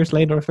 20 years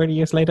later or 30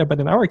 years later, but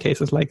in our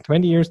case, it's like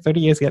 20 years, 30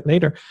 years yet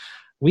later,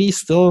 we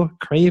still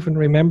crave and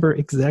remember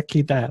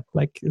exactly that.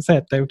 Like I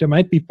said, there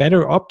might be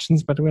better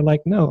options, but we're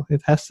like, no,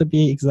 it has to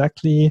be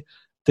exactly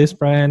this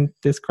brand,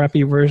 this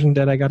crappy version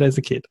that I got as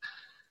a kid.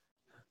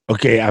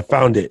 Okay, I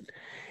found it.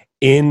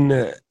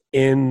 In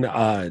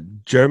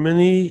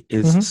Germany,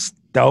 it's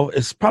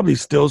probably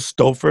still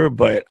Stauffer,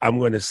 but I'm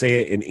going to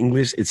say it in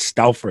English. It's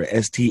Stauffer,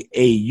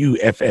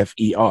 Stauffer,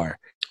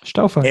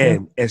 Stauffer,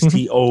 and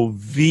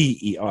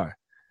Stover,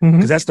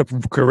 because that's the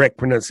correct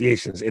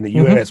pronunciations. In the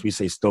U.S., we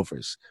say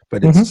Stouffer's,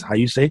 but it's how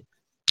you say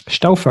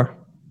Stauffer.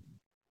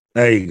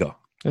 There you go.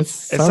 It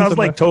sounds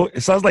like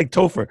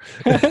Topher.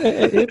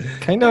 It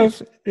kind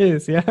of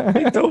is, yeah.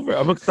 Hey, Topher.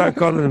 I'm gonna start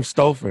calling him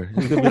Stauffer.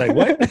 He's gonna be like,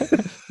 "What?"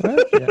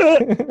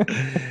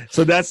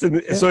 So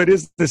so it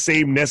is the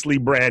same Nestle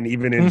brand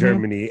even in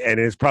Germany, and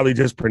it's probably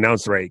just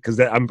pronounced right because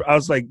I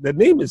was like, the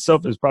name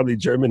itself is probably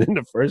German in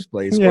the first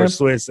place or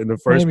Swiss in the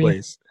first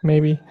place.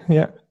 Maybe,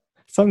 yeah,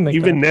 something like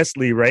even that.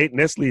 Nestle, right?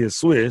 Nestle is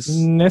Swiss.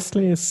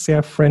 Nestle is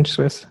French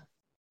Swiss.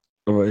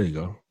 Oh, there you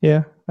go.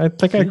 Yeah, I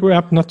think I grew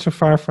up not too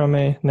far from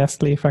a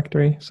Nestle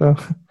factory, so.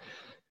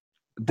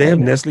 They have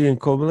Nestle in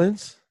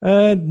Koblenz?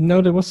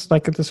 No, there was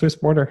like at the Swiss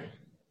border,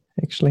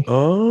 actually.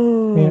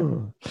 Oh,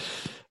 yeah.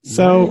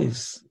 So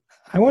nice.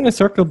 I want to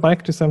circle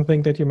back to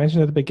something that you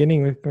mentioned at the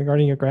beginning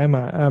regarding your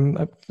grandma. I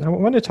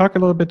want to talk a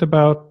little bit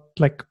about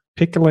like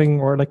pickling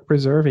or like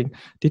preserving.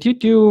 Did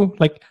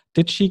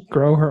she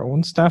grow her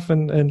own stuff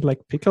and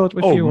like pickle it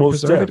with you or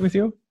preserve it with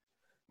you?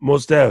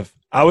 Most def.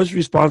 I was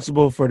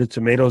responsible for the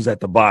tomatoes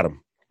at the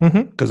bottom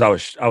because I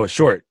was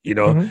short,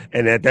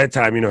 and at that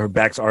time, her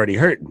back's already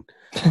hurting,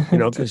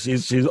 because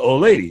she's an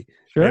old lady.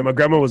 Sure. And my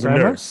grandma was a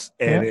nurse,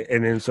 and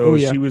then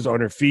she was on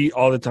her feet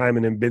all the time,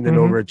 and then bending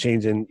over,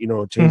 changing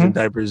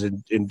diapers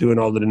and doing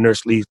all of the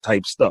nurse-ly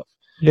type stuff.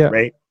 Yeah,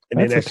 right. And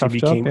then as she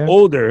became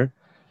older,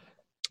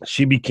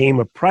 she became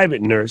a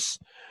private nurse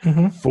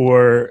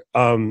for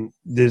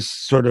this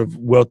sort of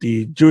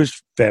wealthy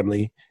Jewish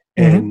family,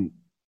 and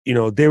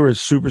they were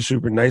super,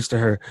 super nice to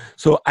her.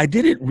 So I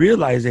didn't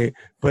realize it,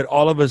 but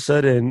all of a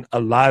sudden, a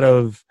lot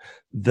of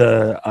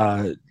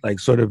the like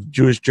sort of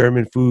Jewish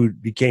German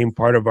food became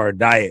part of our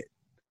diet.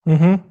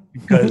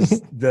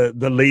 Because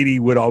the lady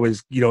would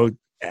always,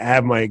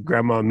 have my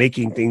grandma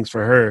making things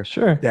for her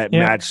that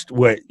matched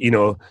what,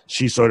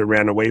 she sort of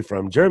ran away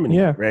from Germany.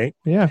 Yeah. Right.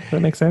 Yeah.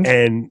 That makes sense.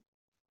 And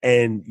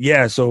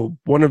so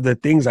one of the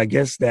things I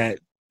guess that,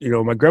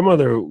 my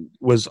grandmother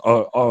was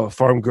a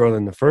farm girl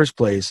in the first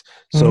place.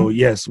 So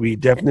yes, we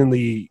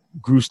definitely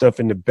grew stuff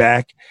in the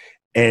back.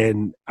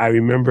 And I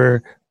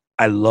remember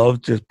I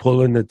loved just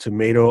pulling the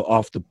tomato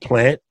off the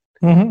plant.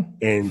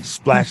 And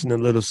splashing a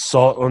little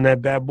salt on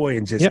that bad boy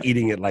and just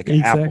eating it like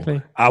an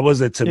apple. I was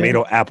a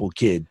tomato apple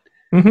kid.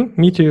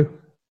 Me too.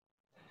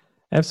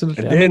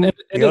 Absolutely. And then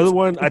the other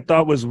one I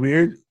thought was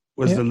weird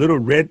was the little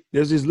red.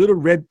 There's these little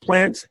red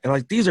plants, and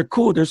like these are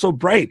cool. They're so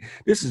bright.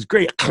 This is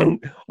great. Oh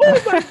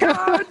my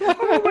god!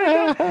 Oh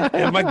my god!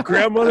 And my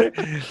grandmother,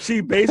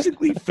 she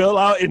basically fell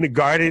out in the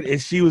garden, and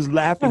she was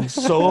laughing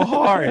so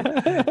hard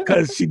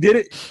because she did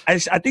it. I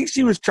think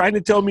she was trying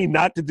to tell me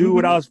not to do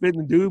what I was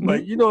fitting to do,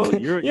 but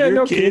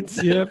you're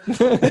kids. Yep.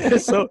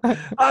 So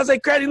I was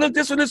like, Granny, look,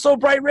 this one is so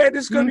bright red.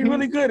 This is gonna be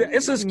really good.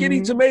 It's a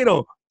skinny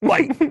tomato.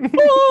 Like.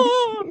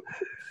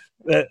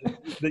 That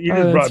you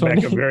just brought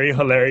back a very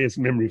hilarious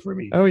memory for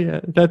me. Oh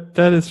yeah, that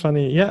is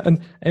funny. Yeah,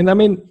 and I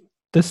mean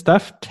the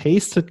stuff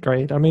tasted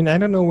great. I mean, I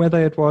don't know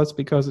whether it was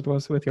because it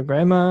was with your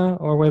grandma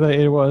or whether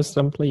it was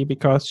simply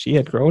because she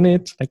had grown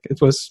it, like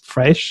it was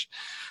fresh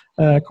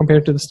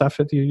compared to the stuff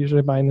that you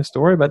usually buy in the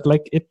store. But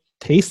like it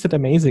tasted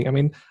amazing. I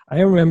mean,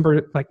 I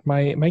remember like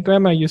my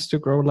grandma used to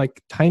grow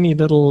like tiny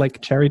little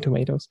like cherry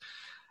tomatoes.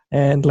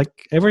 And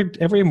like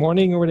every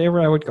morning or whatever,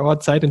 I would go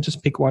outside and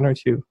just pick one or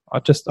two, or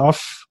just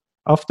off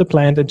the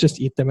plant and just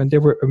eat them, and they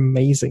were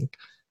amazing.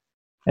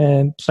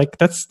 And like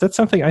that's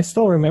something I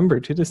still remember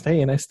to this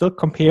day, and I still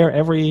compare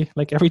every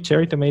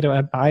cherry tomato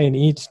I buy and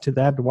eat to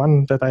that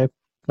one that I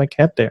like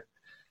had there.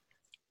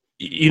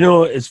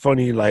 It's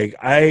funny, like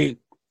I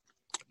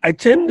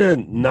tend to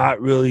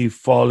not really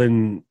fall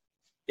in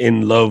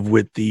love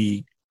with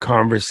the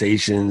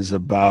conversations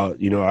about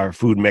our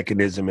food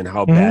mechanism and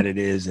how bad it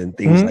is and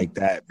things like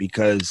that,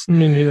 because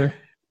me neither.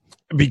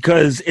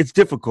 Because it's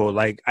difficult.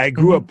 Like I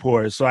grew up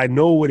poor, so I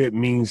know what it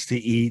means to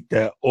eat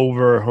the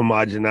over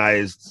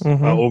homogenized,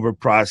 over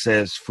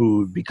processed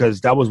food,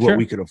 because that was what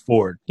we could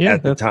afford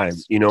at the time.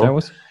 That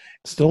was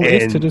still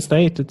is to this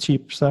day the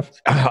cheap stuff.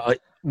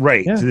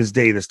 Right. To this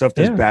day, the stuff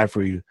that's bad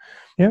for you.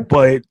 Yeah.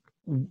 But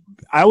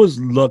I was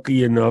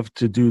lucky enough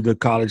to do the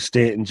college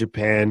stint in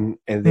Japan,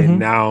 and then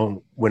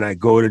now when I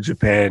go to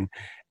Japan,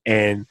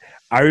 and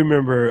I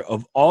remember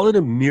of all of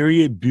the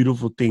myriad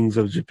beautiful things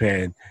of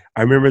Japan,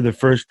 I remember the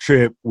first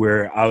trip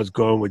where I was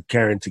going with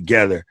Karen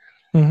together.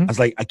 Mhm. I was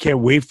like, I can't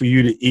wait for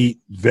you to eat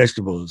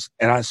vegetables.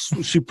 And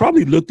she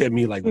probably looked at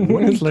me like,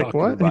 what are you It's like, talking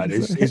what? about?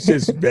 It's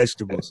just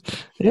vegetables.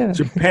 Yeah.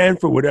 Japan,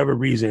 for whatever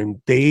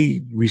reason,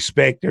 they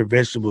respect their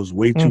vegetables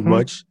way too Mhm.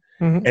 much,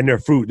 Mhm. and their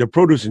fruit, their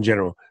produce in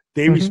general.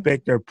 They Mhm.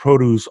 respect their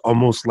produce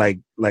almost like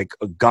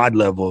a god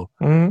level,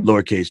 Mhm.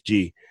 lowercase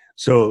g.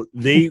 So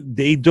they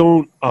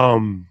don't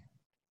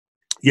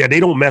they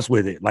don't mess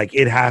with it. Like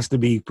it has to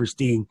be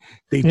pristine.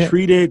 They Yeah.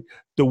 treat it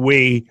the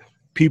way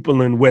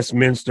people in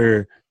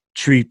Westminster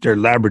treat their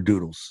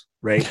labradoodles,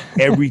 right?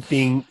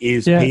 Everything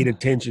is Yeah. paid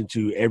attention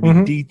to, every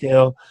Mhm.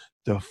 detail,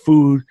 the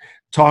food,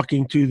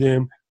 talking to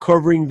them,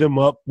 covering them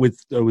up with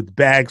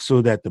bags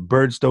so that the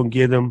birds don't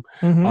get them.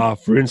 Mhm.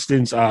 For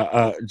instance,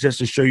 just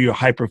to show you a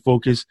hyper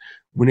focus,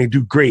 when they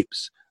do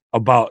grapes,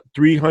 about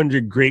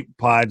 300 grape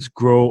pods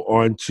grow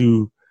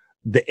onto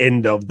the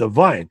end of the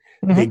vine.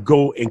 They Mhm.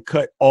 go and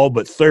cut all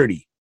but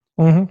 30.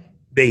 Mhm.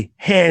 They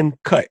hand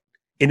cut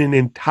in an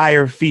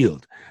entire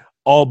field,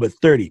 all but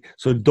 30.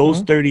 So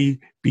those Mhm. 30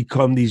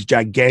 become these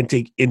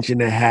gigantic inch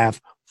and a half,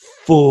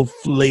 full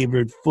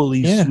flavored,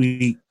 fully Yeah.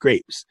 sweet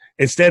grapes.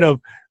 Instead of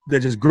they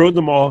just grow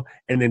them all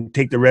and then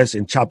take the rest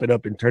and chop it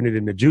up and turn it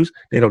into juice,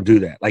 they don't do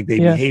that. Like they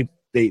Yeah. behave,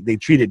 they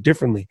treat it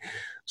differently.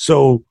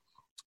 So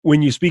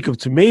when you speak of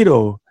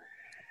tomato,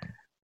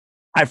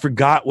 I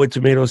forgot what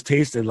tomatoes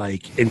tasted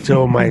like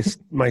until my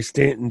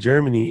stint in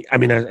Germany. I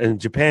mean, in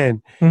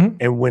Japan, Mhm.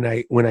 and when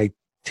I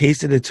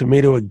tasted a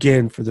tomato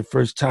again for the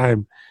first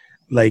time,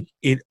 like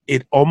it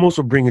almost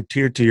will bring a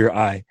tear to your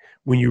eye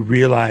when you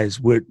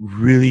realize what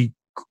really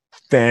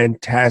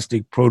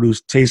fantastic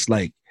produce tastes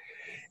like.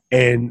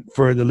 And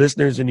for the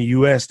listeners in the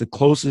U.S., the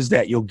closest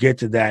that you'll get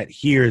to that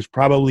here is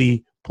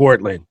probably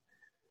Portland.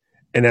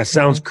 And that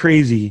sounds Mhm.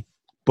 crazy,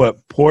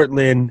 but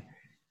Portland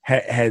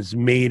has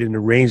made an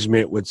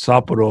arrangement with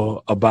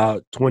Sapporo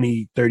about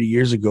 20, 30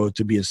 years ago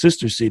to be a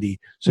sister city.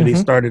 So they Mhm.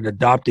 started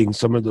adopting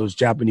some of those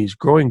Japanese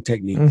growing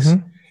techniques.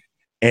 Mhm.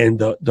 And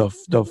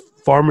the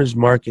farmers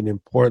market in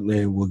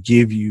Portland will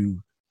give you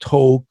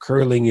toe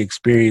curling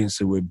experience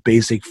with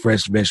basic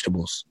fresh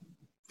vegetables.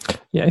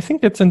 Yeah, I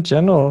think it's in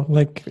general,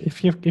 like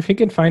if you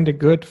can find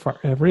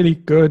a really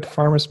good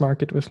farmers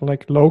market with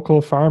like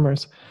local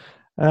farmers,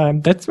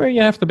 that's where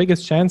you have the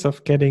biggest chance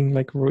of getting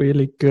like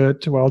really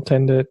good, well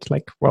tended,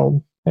 like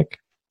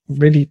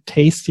really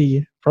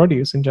tasty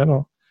produce in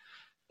general.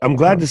 I'm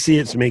glad to Um, see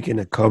it's making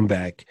a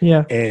comeback.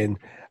 yeah, And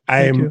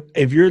me too.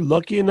 if you're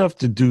lucky enough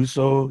to do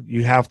so,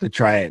 you have to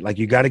try it. Like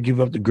you got to give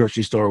up the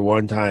grocery store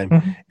one time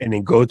Hmm. and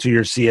then go to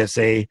your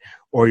CSA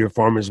or your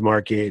farmer's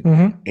market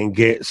Hmm. and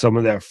get some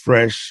of that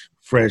fresh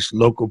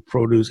local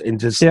produce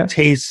and Yeah.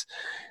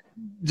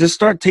 just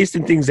start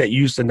tasting things that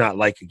you used to not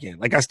like again.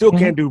 Like I still Hmm.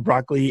 can't do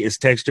broccoli. It's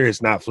texture.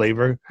 It's not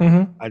flavor.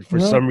 Hmm. For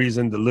No. some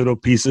reason, the little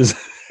pieces,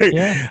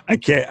 Yeah. I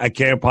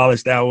can't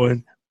polish that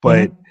one.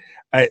 But Hmm.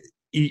 I,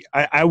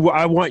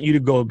 I want you to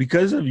go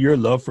because of your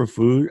love for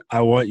food.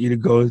 I want you to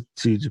go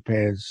to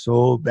Japan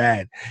so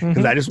bad because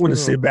Hmm. I just want to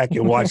Cool. sit back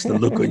and watch the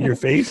look on your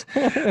face.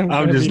 I'm I'm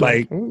gonna be just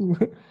like, like, ooh.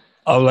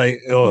 I'm like,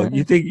 oh, Yeah.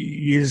 you think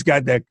you just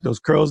got those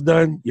curls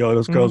done? Yo,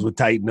 those curls Mhm. would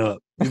tighten up.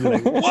 You'd be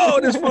like, whoa,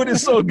 this food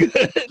is so good.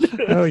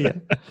 Oh yeah.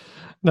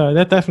 No,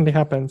 that definitely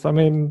happens. I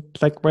mean,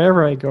 like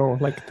wherever I go,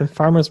 like the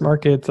farmers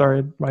markets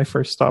are my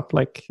first stop.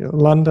 Like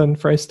London,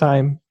 first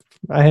time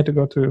I had to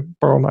go to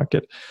Borough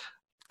Market.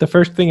 The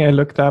first thing I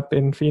looked up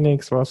in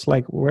Phoenix was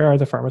like, where are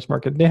the farmers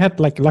market? They had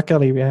like,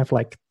 luckily we have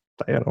like,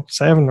 I don't know,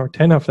 7 or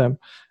 10 of them,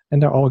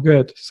 and they're all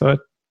good. So it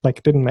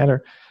like didn't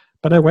matter.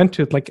 But I went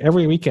to it like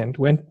every weekend,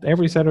 went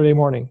every Saturday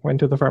morning,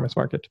 went to the farmers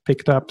market,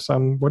 picked up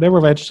some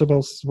whatever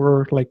vegetables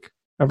were like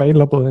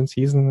available in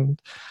season,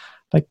 and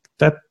like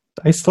that.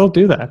 I still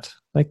do that.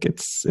 Like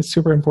it's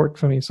super important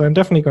for me. So I'm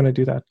definitely going to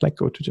do that. Like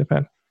go to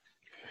Japan.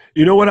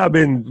 You know what I've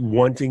been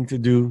wanting to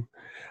do?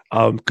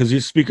 Because you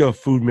speak of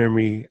food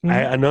memory,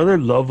 Mm-hmm. another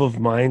love of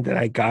mine that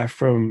I got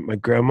from my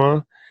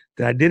grandma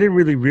that I didn't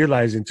really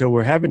realize until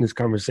we're having this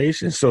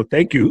conversation. So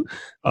thank you,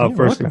 Yeah,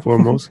 first and welcome.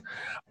 foremost.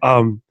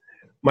 Um,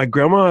 my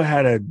grandma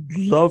had a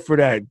love for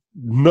that.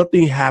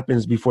 Nothing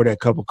happens before that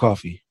cup of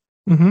coffee.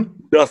 Mm-hmm.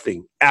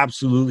 Nothing,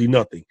 absolutely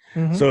nothing.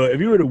 Mm-hmm. So if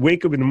you were to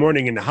wake up in the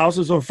morning and the house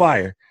is on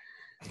fire,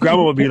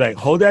 grandma would be like,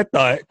 "Hold that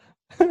thought.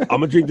 I'm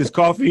gonna drink this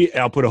coffee and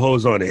I'll put a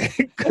hose on it."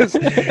 Because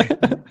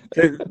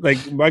like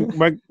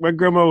my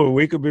grandma would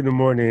wake up in the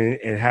morning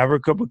and have her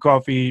cup of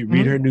coffee,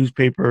 read her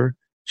newspaper,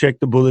 check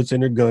the bullets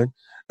in her gun,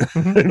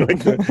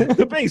 like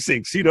the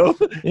basics, Yeah.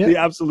 the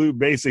absolute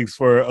basics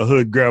for a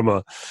hood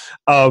grandma.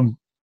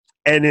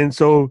 And then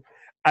so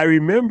I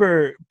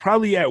remember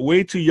probably at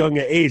way too young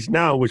an age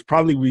now, which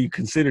probably we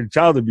considered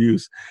child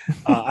abuse.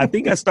 I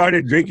think I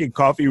started drinking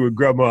coffee with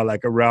grandma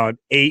like around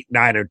 8,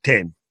 9, or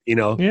 10,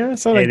 Yeah,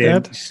 so like and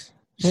then that.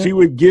 Yeah.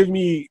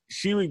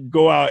 she would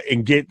go out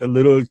and get the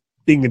little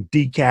thing of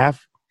decaf.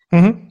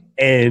 Mm-hmm.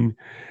 And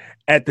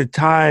at the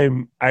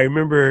time, I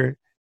remember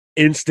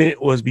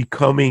Instant was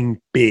becoming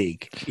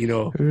big. I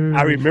Ooh.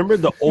 remember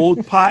the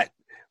old pot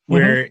Mm-hmm.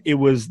 where it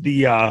was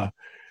the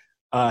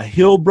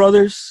Hill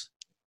Brothers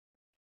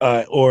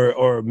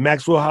or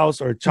Maxwell House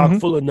or Chock Mm-hmm.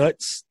 full of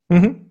nuts.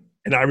 Mm-hmm.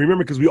 And I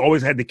remember because we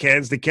always had the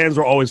cans. The cans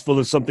were always full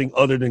of something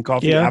other than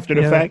coffee after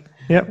the fact.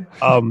 Yep.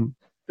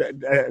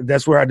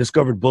 That's where I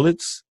discovered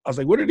bullets. I was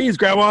like, what are these,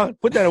 Grandma?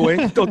 Put that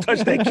away. Don't touch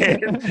that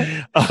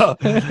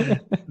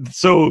can.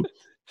 So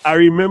I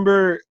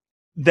remember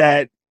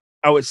that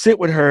I would sit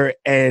with her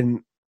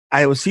and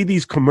I would see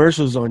these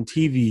commercials on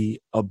TV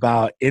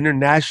about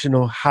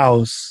International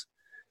House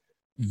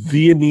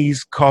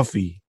Viennese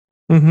coffee.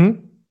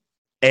 Mm-hmm.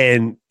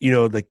 And, you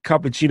know, the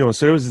cappuccino.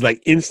 So there was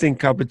like instant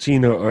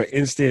cappuccino or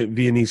instant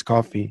Viennese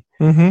coffee.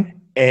 Mm-hmm.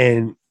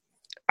 And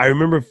I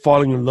remember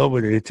falling in love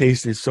with it. It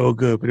tasted so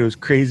good, but it was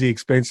crazy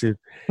expensive.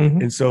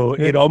 Mm-hmm. And so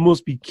it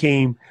almost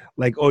became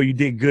like, oh, you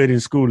did good in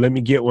school. Let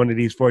me get one of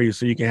these for you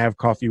so you can have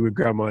coffee with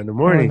Grandma in the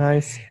morning. Oh,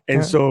 nice.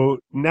 And so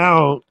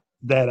now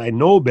that I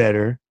know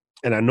better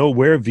and I know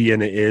where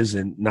Vienna is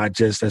and not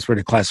just that's where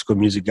the classical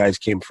music guys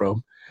came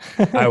from,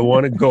 I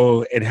want to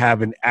go and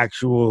have an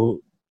actual,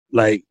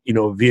 like, you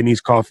know,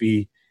 Viennese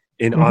coffee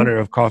in honor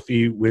of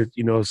coffee with,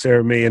 you know,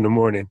 Sarah May in the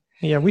morning.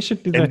 Yeah, we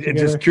should do that and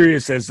just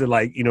curious as to,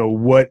 like, you know,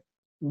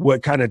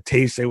 what kind of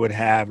taste they would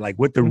have, like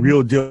what the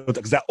real deal,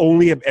 because I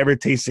only have ever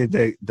tasted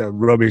the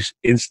rubbish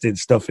instant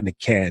stuff in the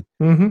can.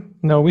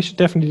 No, we should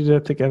definitely do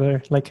that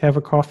together, like have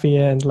a coffee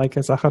and like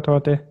a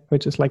Sachertorte,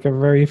 which is like a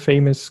very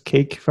famous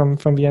cake from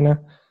Vienna.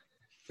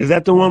 Is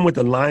that the one with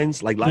the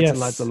lines, like lots and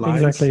lots of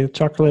lines? Exactly,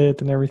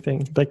 chocolate and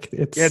everything. Like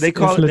it's they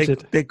call it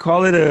legit. they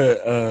call it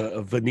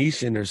a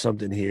Venetian or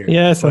something here.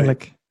 Yeah, so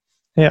like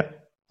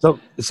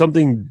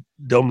something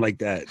dumb like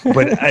that.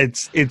 But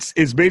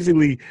it's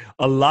basically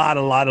a lot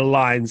of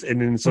lines, and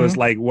then so it's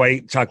like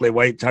white chocolate,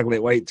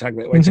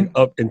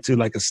 up into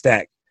like a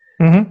stack.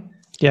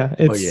 Yeah,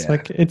 it's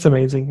like it's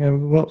amazing,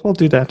 and we'll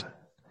do that.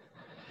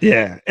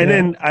 Yeah. And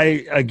then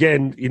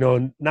again, you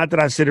know, not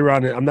that I sit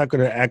around and I'm not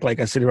going to act like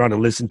I sit around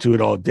and listen to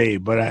it all day,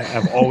 but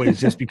I've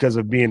always, just because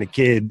of being a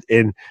kid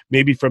and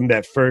maybe from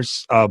that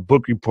first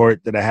book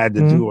report that I had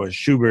to do on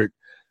Schubert,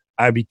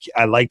 I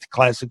liked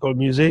classical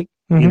music,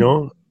 you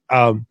know,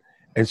 and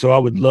so I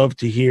would love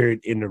to hear it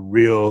in a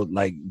real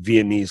like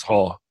Viennese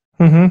hall.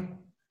 Yeah,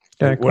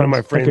 one of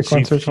my friends,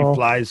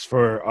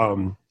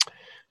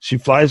 she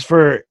flies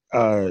for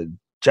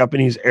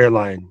Japanese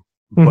airline,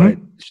 but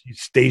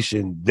she's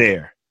stationed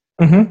there.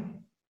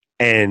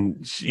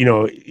 And, you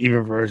know,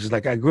 even for her, she's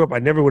like, I grew up, I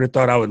never would have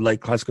thought I would like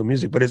classical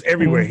music, but it's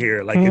everywhere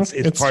here. Like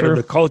it's part of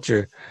the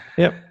culture.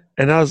 Yep.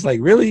 And I was like,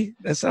 really?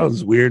 That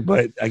sounds weird,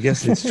 but I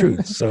guess it's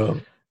true.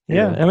 So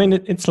yeah, I mean,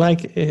 it's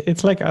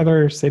like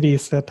other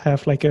cities that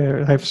have like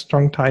have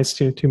strong ties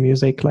to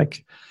music.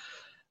 Like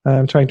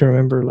I'm trying to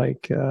remember,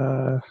 like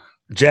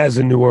jazz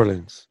in New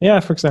Orleans. Yeah,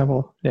 for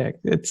example. Yeah,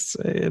 it's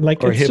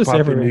like or it's just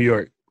everywhere. In New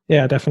York.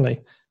 Yeah,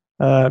 definitely.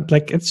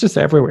 Like it's just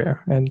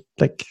everywhere, and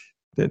like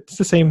it's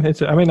the same.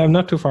 I mean, I'm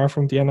not too far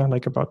from Vienna,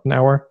 like about an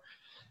hour,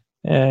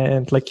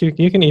 and like you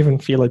can even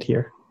feel it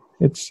here.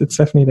 It's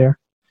definitely there.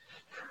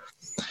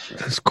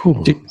 That's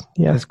cool.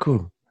 That's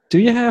cool. Do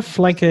you have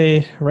like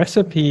a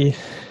recipe,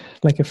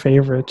 like a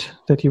favorite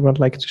that you would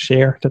like to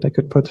share that I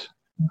could put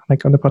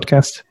like on the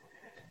podcast?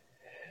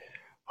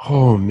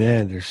 Oh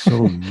man, there's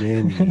so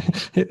many.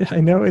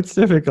 I know it's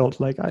difficult.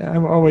 Like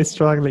I'm always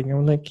struggling.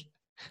 I'm like,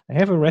 I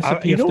have a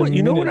recipe. You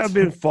know what I've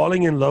been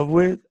falling in love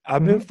with?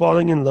 I've been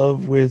falling in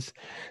love with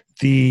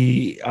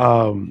the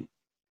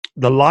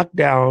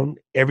lockdown.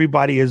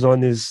 Everybody is on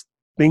this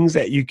things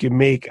that you can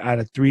make out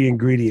of 3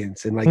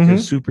 ingredients, and like they're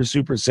super,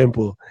 super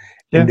simple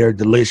and they're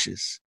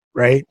delicious,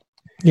 right?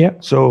 Yeah.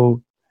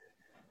 So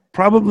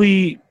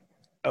probably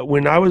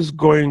when I was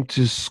going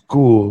to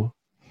school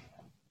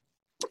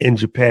in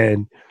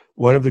Japan,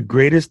 one of the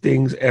greatest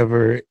things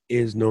ever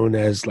is known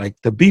as like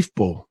the beef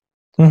bowl.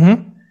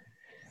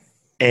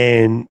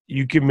 And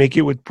you can make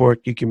it with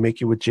pork, you can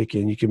make it with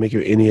chicken, you can make it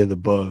with any of the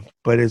above.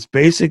 But it's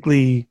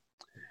basically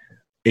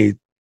a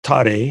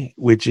tare,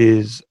 which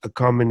is a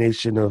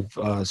combination of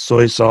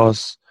soy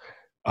sauce,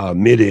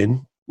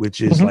 mirin,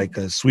 which is like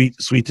a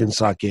sweetened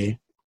sake.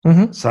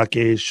 Sake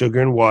is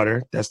sugar and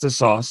water. That's the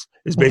sauce.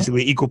 It's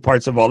basically equal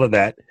parts of all of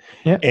that.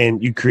 Yeah.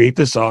 And you create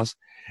the sauce.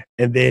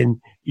 And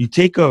then you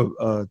take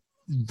a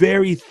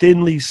very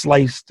thinly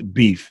sliced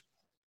beef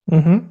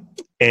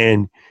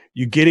and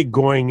you get it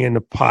going in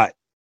a pot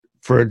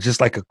for just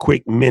like a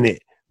quick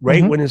minute.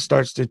 Right when it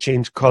starts to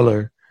change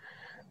color,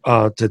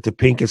 to the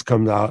pink has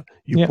come out,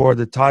 you pour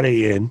the tare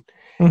in,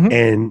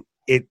 and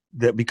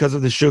because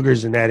of the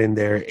sugars and that in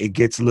there, it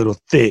gets a little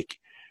thick.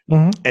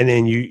 And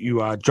then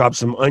you drop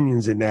some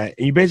onions in that,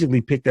 and you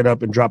basically pick that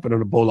up and drop it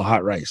on a bowl of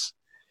hot rice.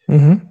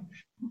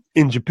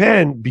 In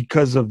Japan,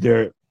 because of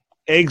their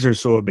eggs are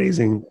so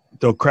amazing,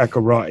 they'll crack a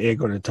raw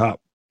egg on the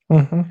top.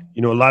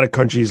 You know, a lot of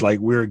countries, like,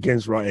 we're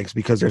against raw eggs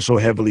because they're so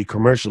heavily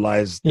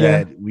commercialized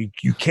that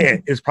you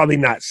can't. It's probably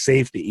not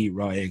safe to eat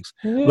raw eggs.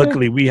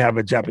 Luckily, we have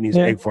a Japanese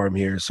egg farm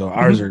here, so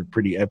ours are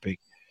pretty epic.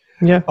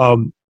 Yeah.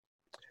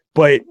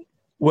 But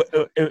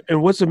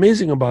what's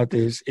amazing about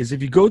this is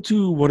if you go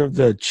to one of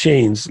the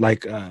chains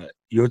like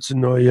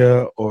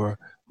Yotsunoya or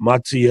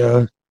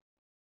Matsuya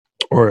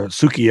or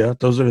Sukiya,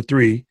 those are the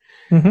 3,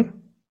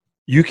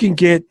 you can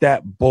get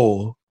that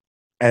bowl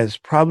as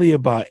probably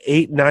about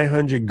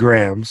 900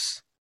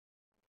 grams,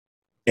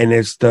 and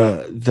it's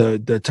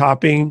the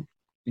topping,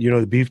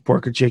 the beef,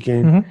 pork, or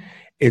chicken. Mm-hmm.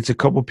 It's a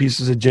couple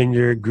pieces of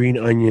ginger, green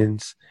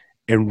onions,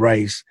 and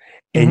rice,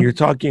 and Mm-hmm. you're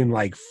talking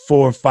like $4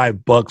 or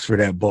 $5 for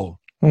that bowl.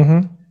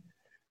 Mm-hmm.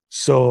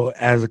 So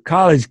as a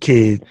college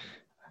kid,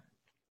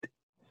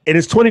 and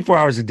it's 24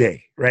 hours a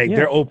day, right? Yeah,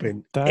 They're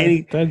open.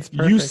 that's perfect.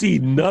 You see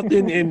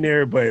nothing in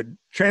there but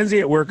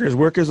transient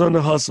workers on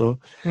the hustle,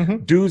 Mm-hmm.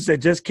 dudes that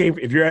just came.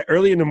 If you're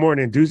early in the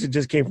morning, dudes that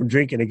just came from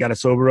drinking and got to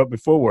sober up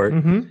before work,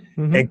 Mm-hmm.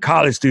 Mm-hmm. and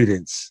college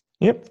students.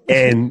 Yep.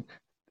 And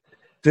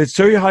to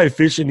show you how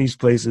efficient these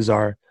places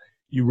are,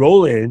 you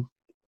roll in,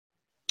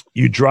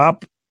 you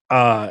drop,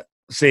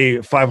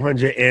 say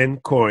 500 N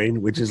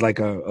coin, which is like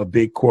a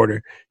big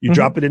quarter. You Mm-hmm.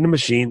 drop it in the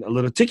machine, a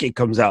little ticket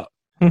comes out.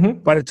 Mm-hmm.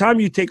 By the time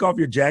you take off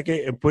your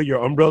jacket and put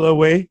your umbrella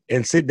away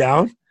and sit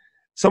down,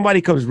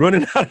 somebody comes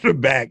running out of the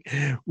back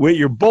with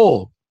your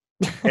bowl.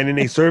 And then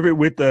they serve it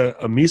with a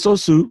miso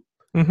soup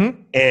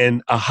Mm-hmm.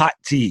 and a hot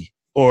tea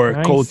or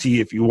Nice. cold tea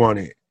if you want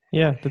it.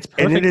 Yeah, that's perfect.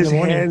 And it in is the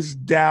morning. hands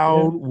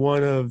down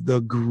one of the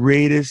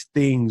greatest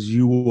things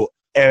you will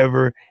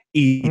ever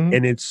eat. Mhm.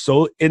 And it's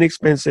so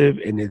inexpensive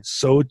and it's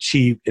so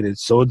cheap and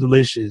it's so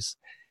delicious.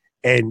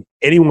 And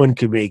anyone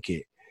can make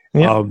it.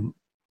 Yeah.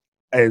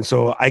 And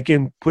so I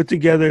can put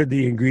together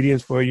the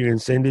ingredients for you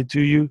and send it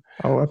to you.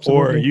 Oh,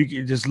 absolutely. Or you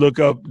can just look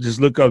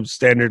up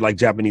standard like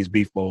Japanese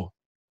beef bowl.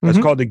 That's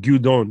Mhm. called the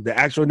gyudon. The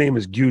actual name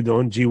is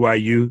gyudon,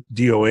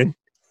 Gyudon.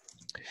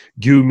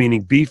 Gyu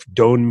meaning beef,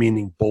 don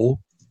meaning bowl.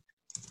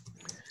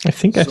 I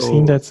think I've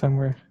seen that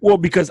somewhere. Well,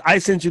 because I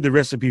sent you the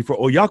recipe for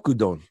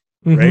oyakudon,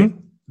 Mhm. right?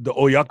 The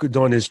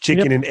oyakudon is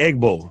chicken Yep. and egg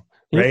bowl,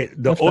 Yep, right?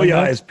 The I've done oya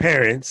that. is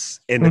parents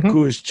and the Mhm.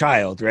 ku is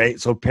child, right?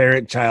 So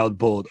parent, child,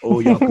 bowl,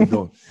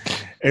 oyakudon.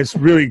 It's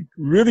really,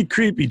 really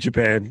creepy,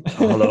 Japan.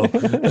 Hello.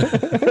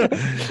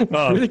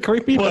 Really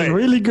creepy, but but-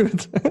 really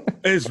good.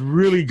 It's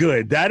really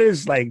good. That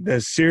is like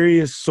the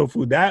serious soul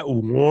food that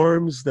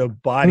warms the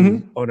body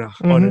Mhm.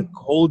 on a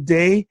cold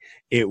day.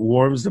 It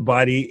warms the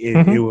body. It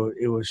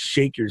Mhm. will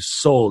shake your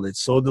soul.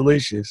 It's so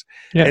delicious.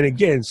 Yeah. And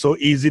again, so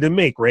easy to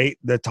make, right?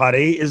 The tare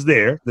is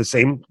there, the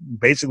same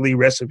basically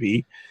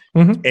recipe,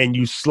 Mhm. and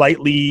you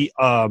slightly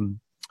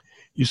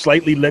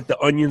let the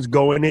onions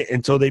go in it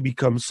until they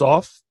become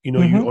soft. You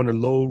Mhm. on a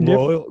low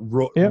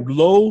Yep. Yep.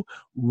 low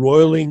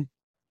roiling.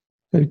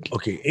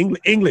 Okay,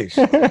 English.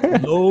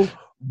 Low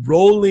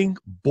rolling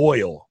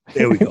boil.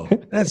 There we go.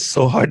 That's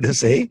so hard to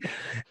say.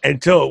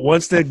 Until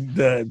once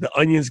the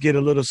onions get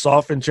a little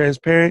soft and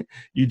transparent,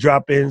 you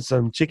drop in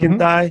some chicken Mhm.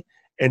 thigh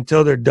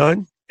until they're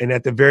done. And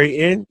at the very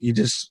end, you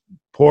just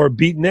pour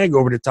beaten egg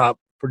over the top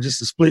for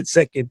just a split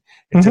second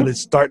until Mhm. it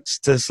starts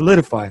to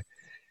solidify.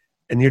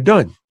 And you're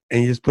done.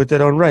 And you just put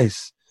that on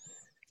rice.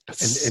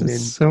 It's and then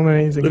so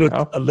amazing.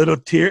 Oh. A little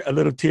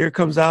tear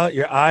comes out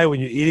your eye when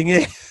you're eating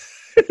it.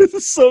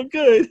 It's so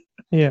good.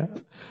 Yeah,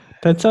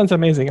 that sounds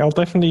amazing. I'll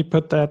definitely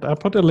I'll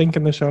put a link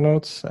in the show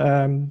notes.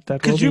 That will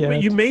Because be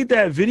you made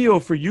that video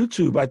for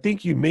YouTube. I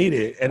think you made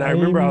it, and I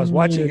remember I was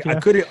watching. made it,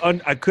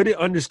 yeah. I couldn't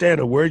understand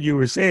a word you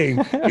were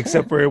saying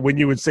except for when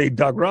you would say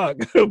 "Doc Rock."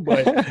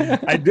 But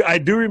I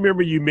do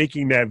remember you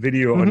making that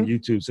video on Mhm.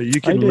 YouTube, so you I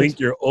can did. link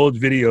your old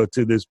video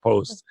to this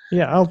post.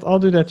 Yeah, I'll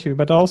do that too.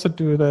 But I'll also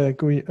do the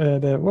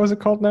what was it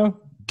called now?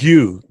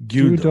 Gyudon.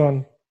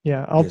 Gyudon.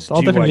 Yeah, I'll Yes,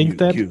 definitely link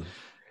that. Gyu.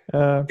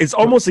 Uh, It's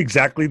almost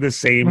exactly the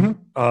same.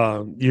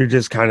 Mhm. You're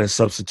just kind of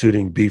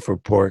substituting beef or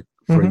pork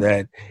for Mhm.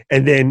 that.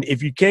 And then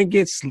if you can't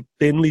get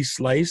thinly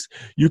sliced,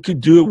 you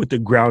could do it with the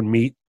ground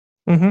meat.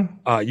 mhm.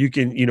 You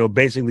can,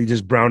 basically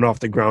just brown off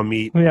the ground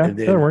meat Yeah, and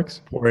that then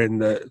works. pour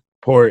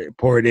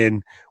it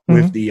in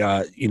with Mhm.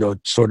 the,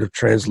 sort of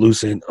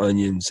translucent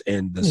onions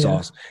and the Yeah.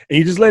 sauce. And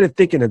you just let it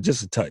thicken it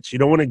just a touch. You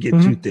don't want to get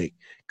too Mhm. thick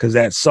because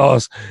that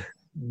sauce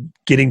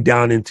getting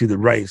down into the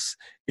rice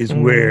is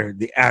Mhm. where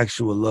the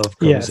actual love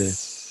comes in.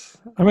 Yes.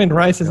 I mean,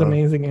 rice is Yeah.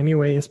 amazing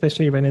anyway,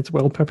 especially when it's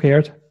well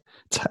prepared.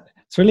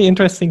 It's really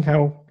interesting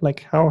how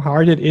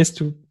hard it is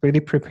to really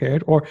prepare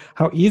it, or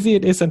how easy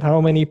it is, and how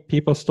many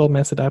people still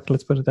mess it up.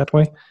 Let's put it that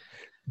way.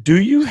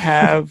 Do you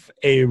have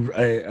a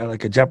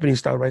like a Japanese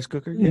style rice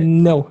cooker yet?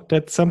 No,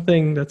 that's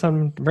something that's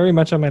very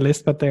much on my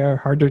list, but they are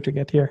harder to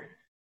get here.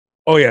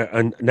 Oh yeah,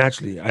 and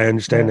naturally, I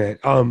understand that.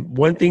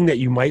 One thing that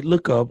you might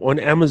look up on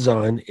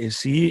Amazon is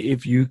see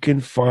if you can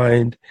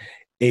find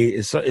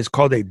it's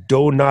called a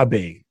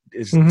donabe.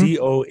 It's Mhm.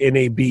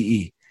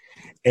 DONABE,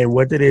 and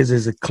what it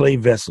is a clay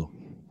vessel,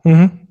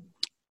 Mm-hmm.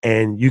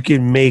 and you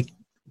can make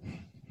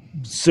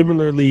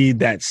similarly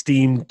that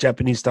steamed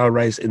Japanese style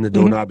rice in the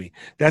Mhm. donabe.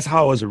 That's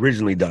how it was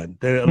originally done.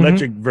 The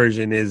electric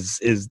version is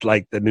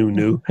like the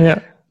new, Yeah.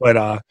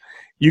 but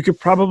you could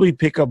probably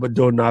pick up a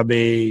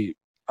donabe.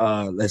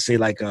 Let's say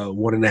like a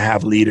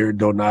 1.5 liter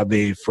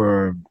donabe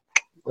for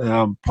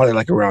probably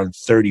like around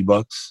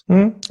 $30.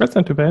 That's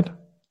not too bad.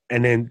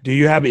 And then, do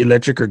you have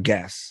electric or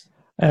gas?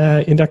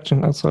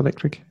 Induction, also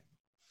electric.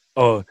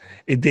 Oh,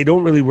 they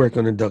don't really work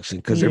on induction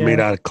because they're made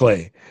Yeah. out of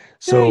clay.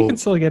 Yeah, you So can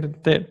still get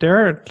it.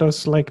 There are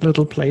those like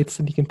little plates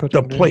that you can put the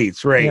in there.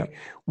 plates, right? Yeah.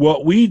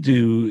 What we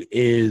do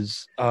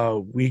is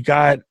we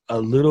got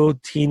a little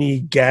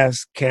teeny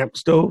gas camp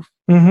stove.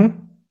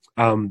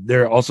 Mm-hmm.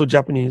 They're also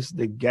Japanese.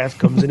 The gas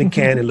comes in a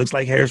can. It looks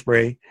like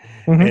hairspray,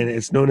 and Mm-hmm.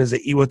 it's known as the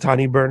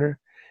Iwatani burner.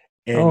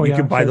 And Oh you yeah,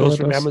 can I've buy heard those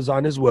about from those.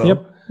 Amazon as well.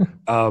 Yep.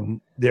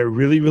 They're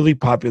really, really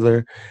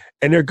popular,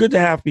 and they're good to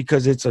have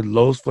because it's a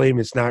low flame.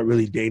 It's not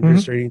really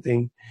dangerous Mm-hmm. or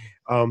anything.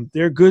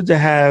 They're good to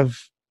have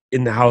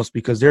in the house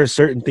because there are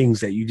certain things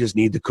that you just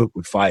need to cook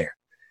with fire.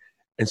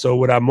 And so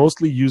what I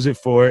mostly use it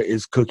for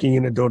is cooking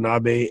in a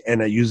donabe,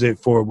 and I use it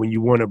for when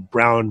you want to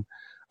brown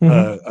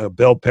Mm-hmm. a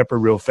bell pepper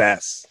real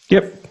fast.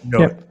 Yep. You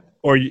know, Yep.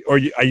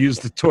 I use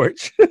the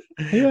torch.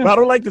 Yeah. But I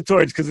don't like the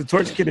torch because the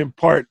torch can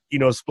impart,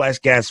 splash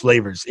gas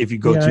flavors if you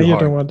go Yeah, too you don't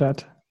hard. want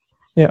that.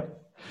 Yeah.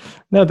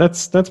 No,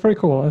 that's pretty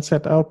cool. I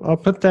said I'll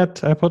put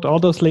that. I put all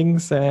those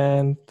links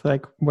and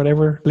like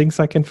whatever links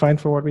I can find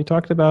for what we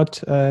talked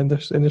about in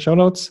the show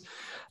notes.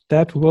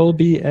 That will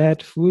be at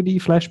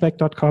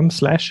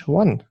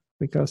foodieflashback.com/1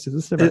 because this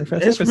is the very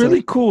first It's episode.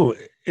 really cool.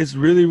 It's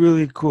really,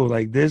 really cool.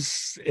 Like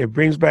this, it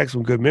brings back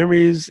some good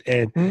memories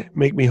and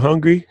make me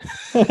hungry.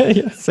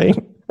 Yeah,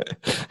 same.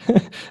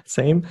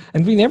 Same.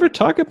 And we never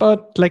talk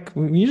about like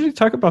we usually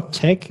talk about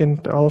tech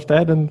and all of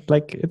that, and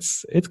like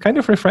it's kind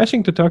of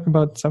refreshing to talk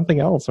about something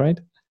else, right?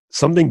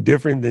 Something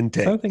different than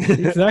tech. Something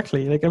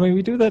exactly. Like I mean,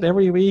 we do that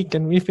every week,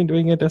 and we've been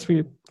doing it as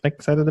we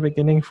like said at the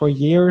beginning for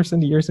years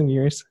and years and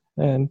years,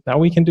 and now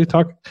we can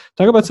talk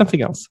about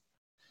something else.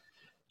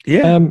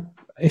 Yeah.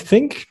 I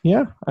think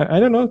I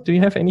don't know. Do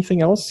you have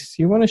anything else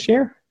you want to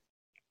share?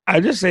 I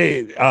just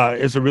say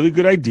it's a really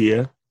good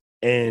idea,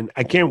 and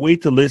I can't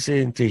wait to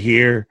listen to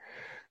hear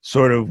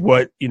sort of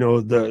what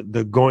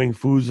the going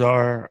foods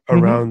are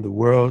around the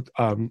world.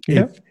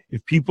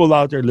 If people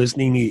out there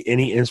listening need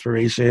any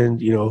inspiration,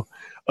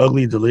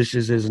 Ugly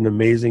Delicious is an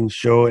amazing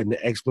show and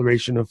the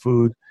exploration of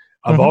food.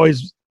 I've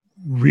always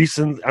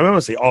recently, I don't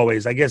want to say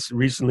always, I guess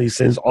recently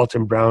since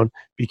Alton Brown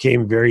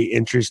became very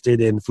interested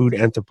in food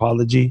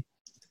anthropology.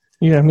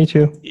 Yeah, me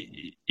too.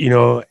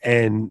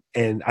 And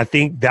I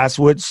think that's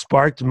what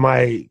sparked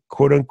my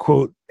quote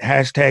unquote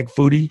hashtag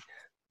foodie.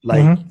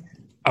 Like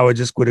I would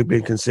have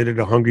been considered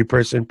a hungry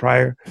person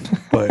prior.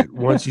 But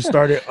once you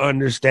started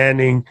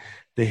understanding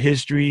the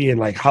history and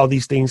like how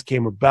these things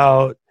came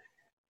about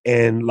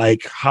and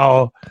like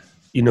how,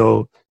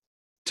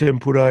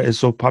 tempura is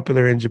so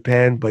popular in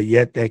Japan, but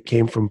yet that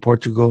came from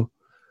Portugal.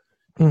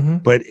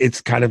 But it's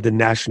kind of the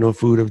national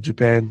food of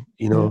Japan,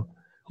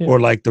 or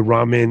like the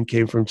ramen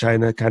came from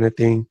China kind of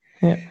thing.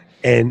 Yeah.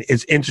 And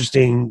it's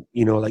interesting,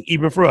 like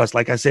even for us,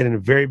 like I said in the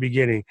very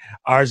beginning,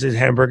 ours is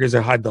hamburgers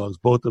and hot dogs,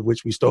 both of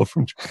which we stole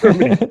from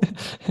Germany.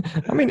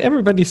 I mean,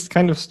 everybody's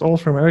kind of stole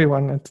from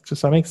everyone to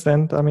some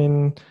extent. I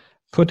mean,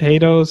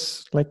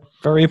 potatoes, like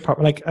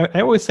I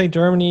always say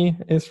Germany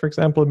is, for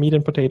example, meat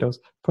and potatoes.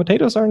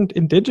 Potatoes aren't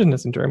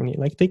indigenous in Germany.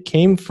 Like they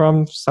came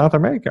from South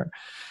America.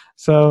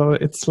 So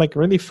it's like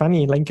really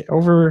funny,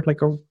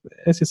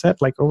 as you said,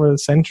 like over the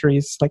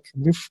centuries, like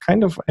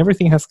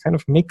everything has kind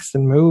of mixed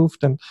and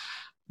moved, and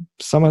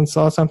someone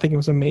saw something that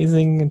was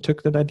amazing and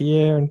took that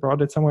idea and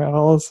brought it somewhere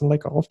else, and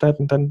like all of that,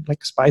 and then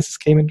like spices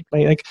came into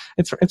play. Like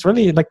it's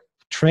really like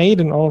trade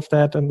and all of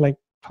that, and like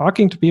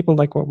talking to people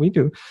like what we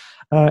do.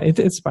 It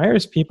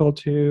inspires people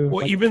to.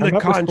 Well, like, even come the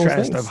up with cool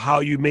contrast things. of how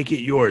you make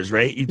it yours,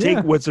 right? You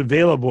take what's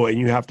available and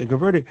you have to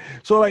convert it.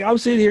 So, like, I'm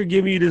sitting here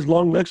giving you this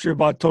long lecture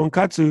about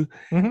tonkatsu,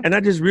 and I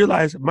just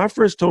realized my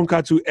first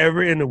tonkatsu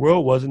ever in the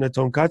world wasn't a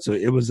tonkatsu;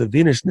 it was a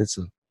Wiener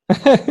Schnitzel.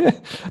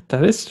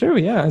 That is true,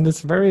 yeah, and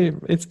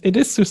it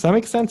is to some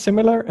extent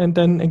similar, and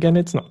then again,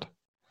 it's not.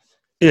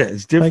 Yeah,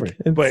 it's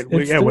different. Like,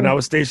 when I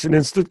was stationed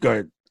in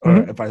Stuttgart,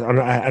 or if I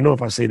don't know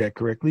if I say that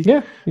correctly.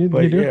 Yeah, you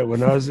do. Yeah,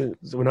 when I was in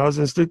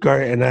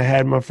Stuttgart and I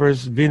had my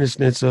first Wiener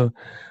Schnitzel,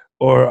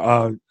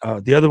 or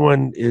the other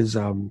one is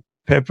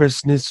pepper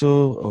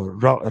schnitzel or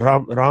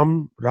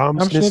ram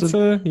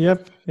schnitzel.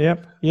 Yep,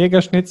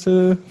 Jäger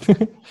Schnitzel.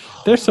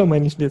 There's so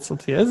many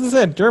schnitzels here. As I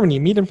said, Germany,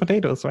 meat and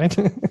potatoes, right?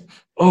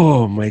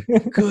 Oh my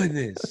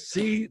goodness!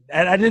 See,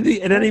 and I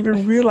didn't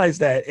even realize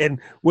that. And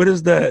what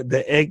is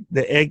the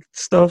egg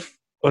stuff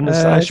on the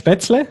side?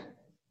 Spätzle.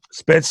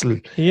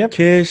 Spätzle. Yep.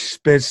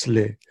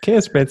 Kässpätzle.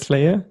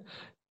 Kässpätzle, yeah.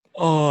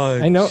 Oh,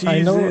 I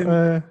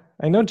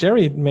know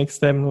Jerry makes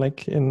them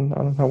like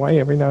on Hawaii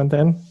every now and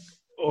then.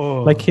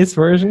 Oh, like his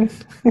version.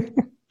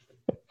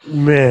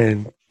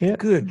 Man, yeah,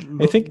 good.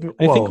 I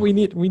think we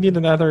need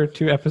another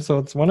 2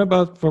 episodes. One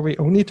about where we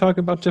only talk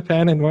about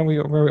Japan, and one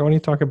where we only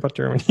talk about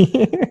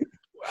Germany.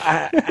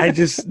 I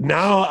just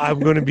now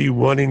I'm going to be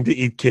wanting to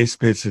eat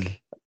Käsespätzle.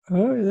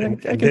 Oh, yeah.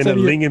 And then a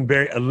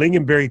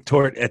lingonberry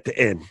tort at the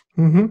end.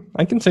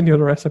 I can send you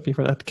the recipe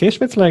for that.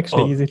 Käsespätzle are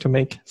actually easy to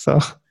make. So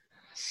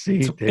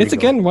it's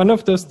again one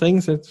of those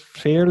things that's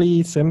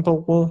fairly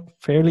simple,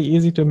 fairly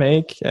easy to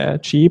make,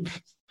 cheap,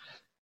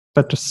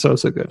 but just so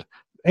good.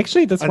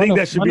 Actually, I think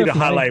that should be the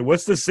highlight.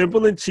 What's the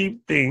simple and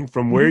cheap thing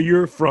from where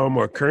you're from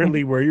or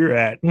currently where you're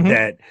at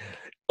that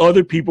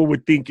other people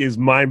would think is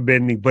mind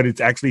bending, but it's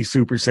actually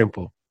super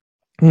simple.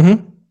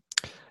 Mm-hmm.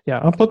 Yeah,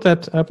 I'll put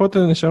that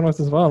in the show notes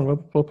as well.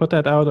 We'll put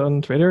that out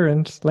on Twitter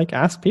and like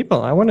ask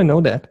people. I want to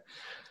know that.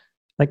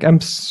 Like,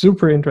 I'm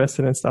super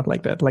interested in stuff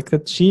like that. Like the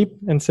cheap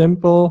and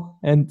simple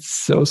and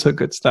so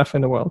good stuff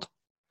in the world.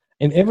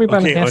 And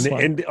everybody has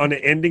one. On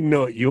the ending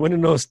note, you want to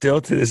know still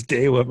to this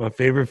day what my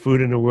favorite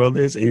food in the world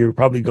is? And you're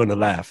probably going to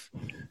laugh.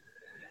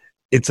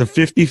 It's a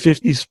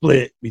 50-50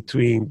 split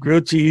between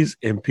grilled cheese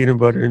and peanut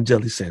butter and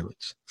jelly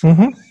sandwich.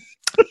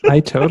 Mm-hmm.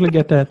 I totally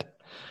get that.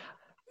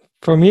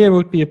 For me, it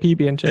would be a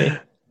PB&J.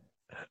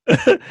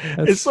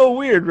 It's so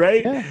weird,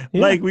 right? Yeah.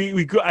 Like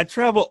I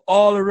travel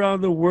all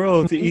around the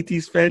world to eat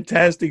these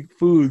fantastic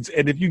foods,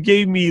 and if you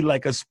gave me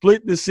like a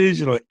split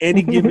decision on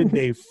any given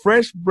day,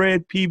 fresh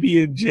bread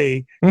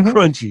PB&J,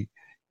 crunchy,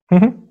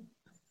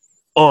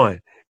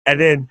 on,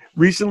 and then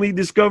recently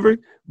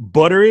discovered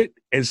butter it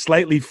and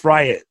slightly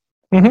fry it.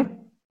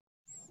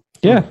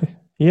 Yeah,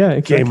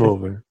 exactly. Game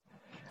over.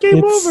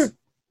 Game over.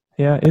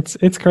 Yeah,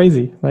 it's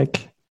crazy.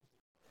 Like.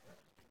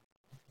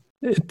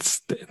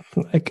 It's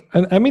like,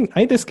 I mean,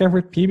 I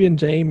discovered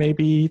PB&J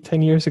maybe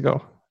 10 years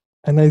ago,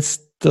 and it's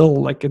still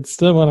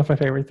one of my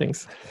favorite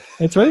things.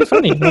 It's really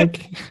funny.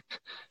 Like,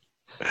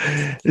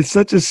 it's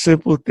such a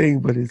simple thing,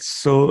 but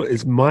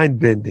it's mind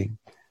bending.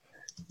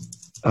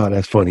 Oh,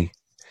 that's funny.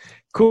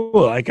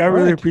 Cool. Like, I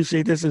really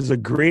appreciate this. It's a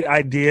great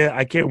idea.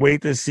 I can't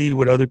wait to see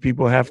what other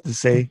people have to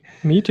say.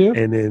 Me too.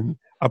 And then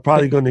I'm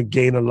probably going to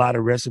gain a lot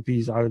of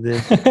recipes out of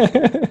this.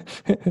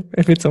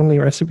 If it's only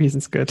recipes,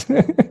 it's good.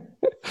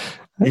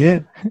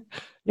 Yeah,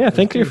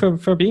 thank you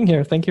for being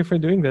here. Thank you for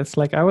doing this.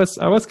 Like, I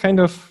was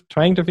kind of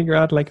trying to figure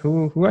out like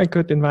who I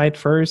could invite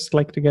first,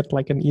 like to get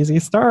like an easy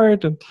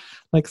start and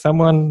like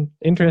someone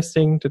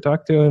interesting to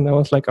talk to. And I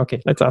was like,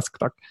 okay, let's ask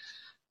Doc.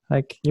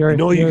 Like,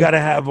 you got to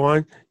have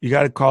one. You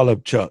got to call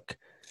up Chuck.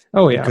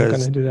 Oh yeah, I'm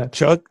gonna do that.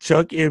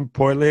 Chuck in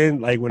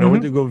Portland. Like when I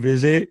went to go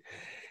visit,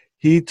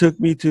 he took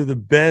me to the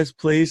best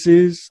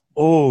places.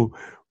 Oh.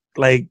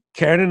 Like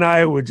Karen and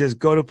I would just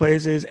go to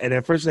places, and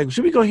at first like,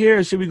 should we go here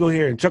or should we go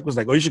here? And Chuck was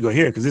like, oh, you should go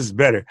here because this is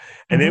better.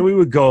 And then we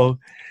would go,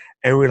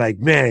 and we're like,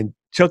 man,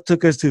 Chuck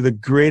took us to the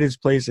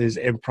greatest places,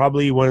 and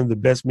probably one of the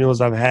best meals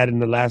I've had in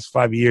the last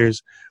 5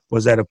 years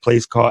was at a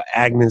place called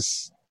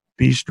Agnes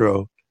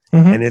Bistro,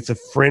 and it's a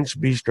French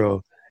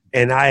bistro.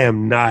 And I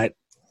am not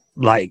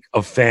like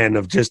a fan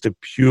of just a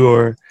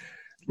pure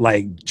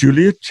like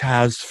Julia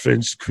Child's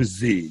French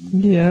cuisine.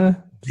 Yeah,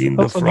 Dîme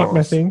de France. Not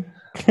my thing.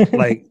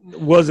 Like,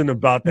 wasn't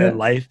about that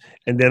life.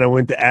 And then I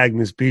went to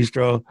Agnes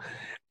Bistro,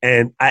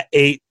 and I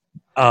ate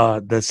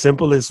the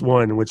simplest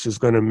one, which is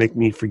going to make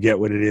me forget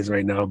what it is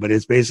right now. But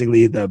it's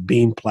basically the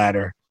bean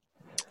platter.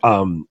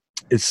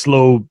 It's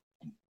slow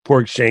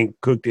pork shank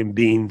cooked in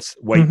beans,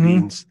 white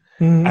beans.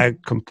 I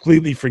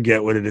completely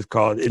forget what it is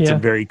called. It's a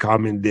very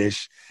common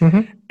dish,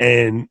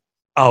 and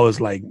I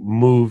was like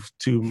moved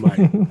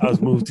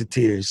to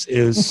tears.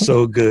 It was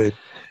so good,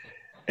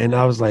 and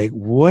I was like,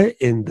 "What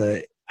in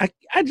the?"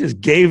 I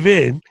just gave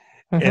in,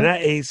 and I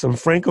ate some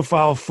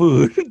Francophile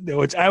food,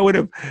 which I would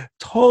have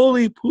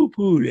totally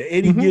poo-pooed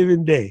any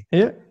given day.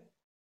 Yeah,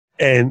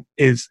 and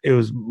it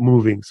was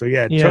moving. So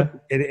Chuck,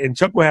 and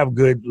Chuck will have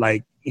good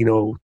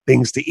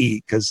things to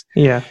eat because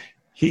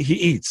he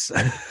eats.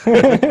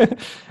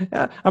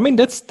 Yeah, I mean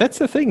that's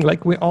the thing.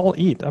 Like, we all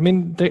eat. I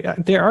mean,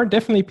 there are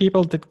definitely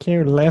people that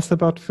care less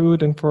about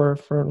food, and for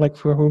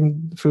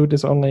whom food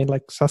is only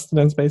like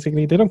sustenance.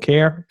 Basically, they don't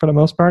care for the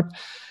most part.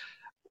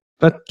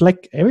 But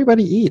like,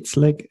 everybody eats,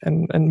 like,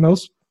 and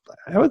most,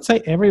 I would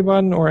say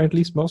everyone, or at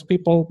least most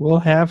people, will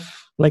have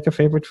like a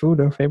favorite food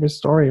or favorite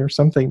story or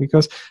something,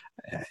 because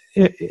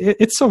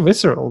it's so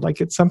visceral.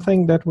 Like, it's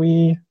something that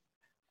we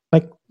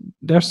like.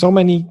 There's so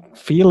many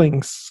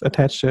feelings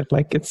attached to it.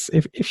 Like, it's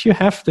if you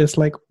have this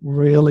like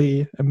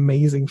really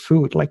amazing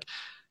food, like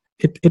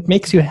it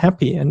makes you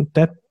happy, and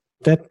that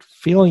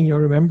feeling you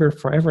remember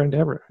forever and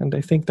ever. And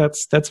I think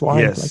that's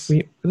why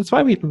that's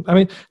why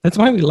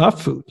we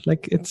love food.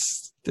 Like,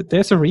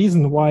 there's a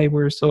reason why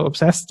we're so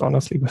obsessed,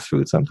 honestly, with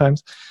food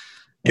sometimes.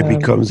 It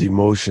becomes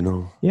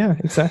emotional. Yeah,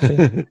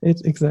 exactly.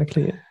 It's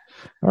exactly it.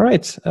 All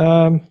right.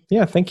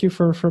 Thank you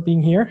for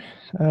being here.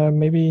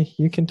 Maybe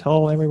you can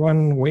tell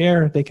everyone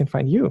where they can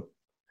find you.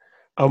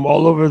 I'm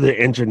all over the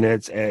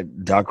internets at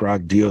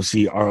DocRock,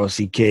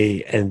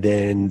 DocRock, and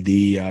then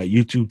the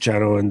YouTube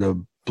channel and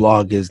the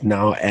blog is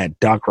now at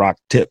DocRock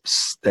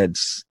Tips.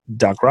 That's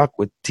DocRock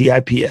with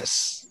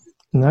TIPS.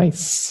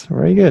 Nice.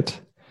 Very good.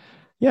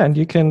 Yeah, and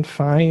you can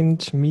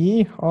find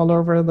me all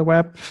over the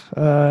web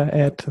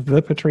at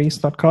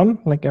thepatrice.com,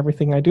 like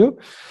everything I do.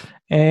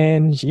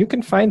 And you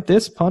can find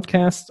this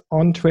podcast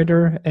on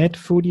Twitter at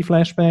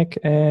FoodieFlashback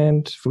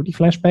and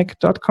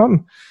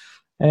FoodieFlashback.com.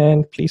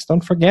 And please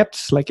don't forget,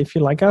 like, if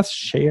you like us,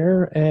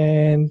 share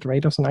and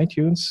rate us on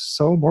iTunes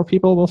so more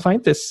people will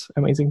find this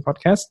amazing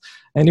podcast.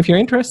 And if you're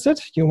interested,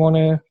 you want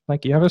to,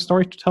 like, you have a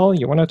story to tell,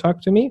 you want to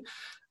talk to me,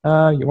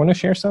 you want to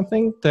share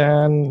something,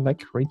 then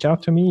like reach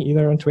out to me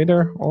either on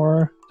Twitter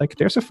or like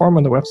there's a form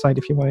on the website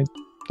if you want to,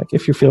 like,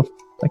 if you feel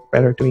like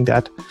better doing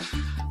that.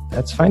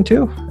 that's fine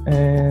too.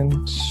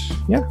 And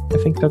yeah, I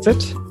think that's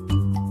it.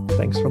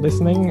 Thanks for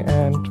listening,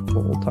 and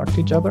we'll talk to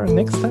each other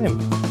next time.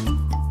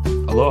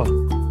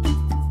 Aloha.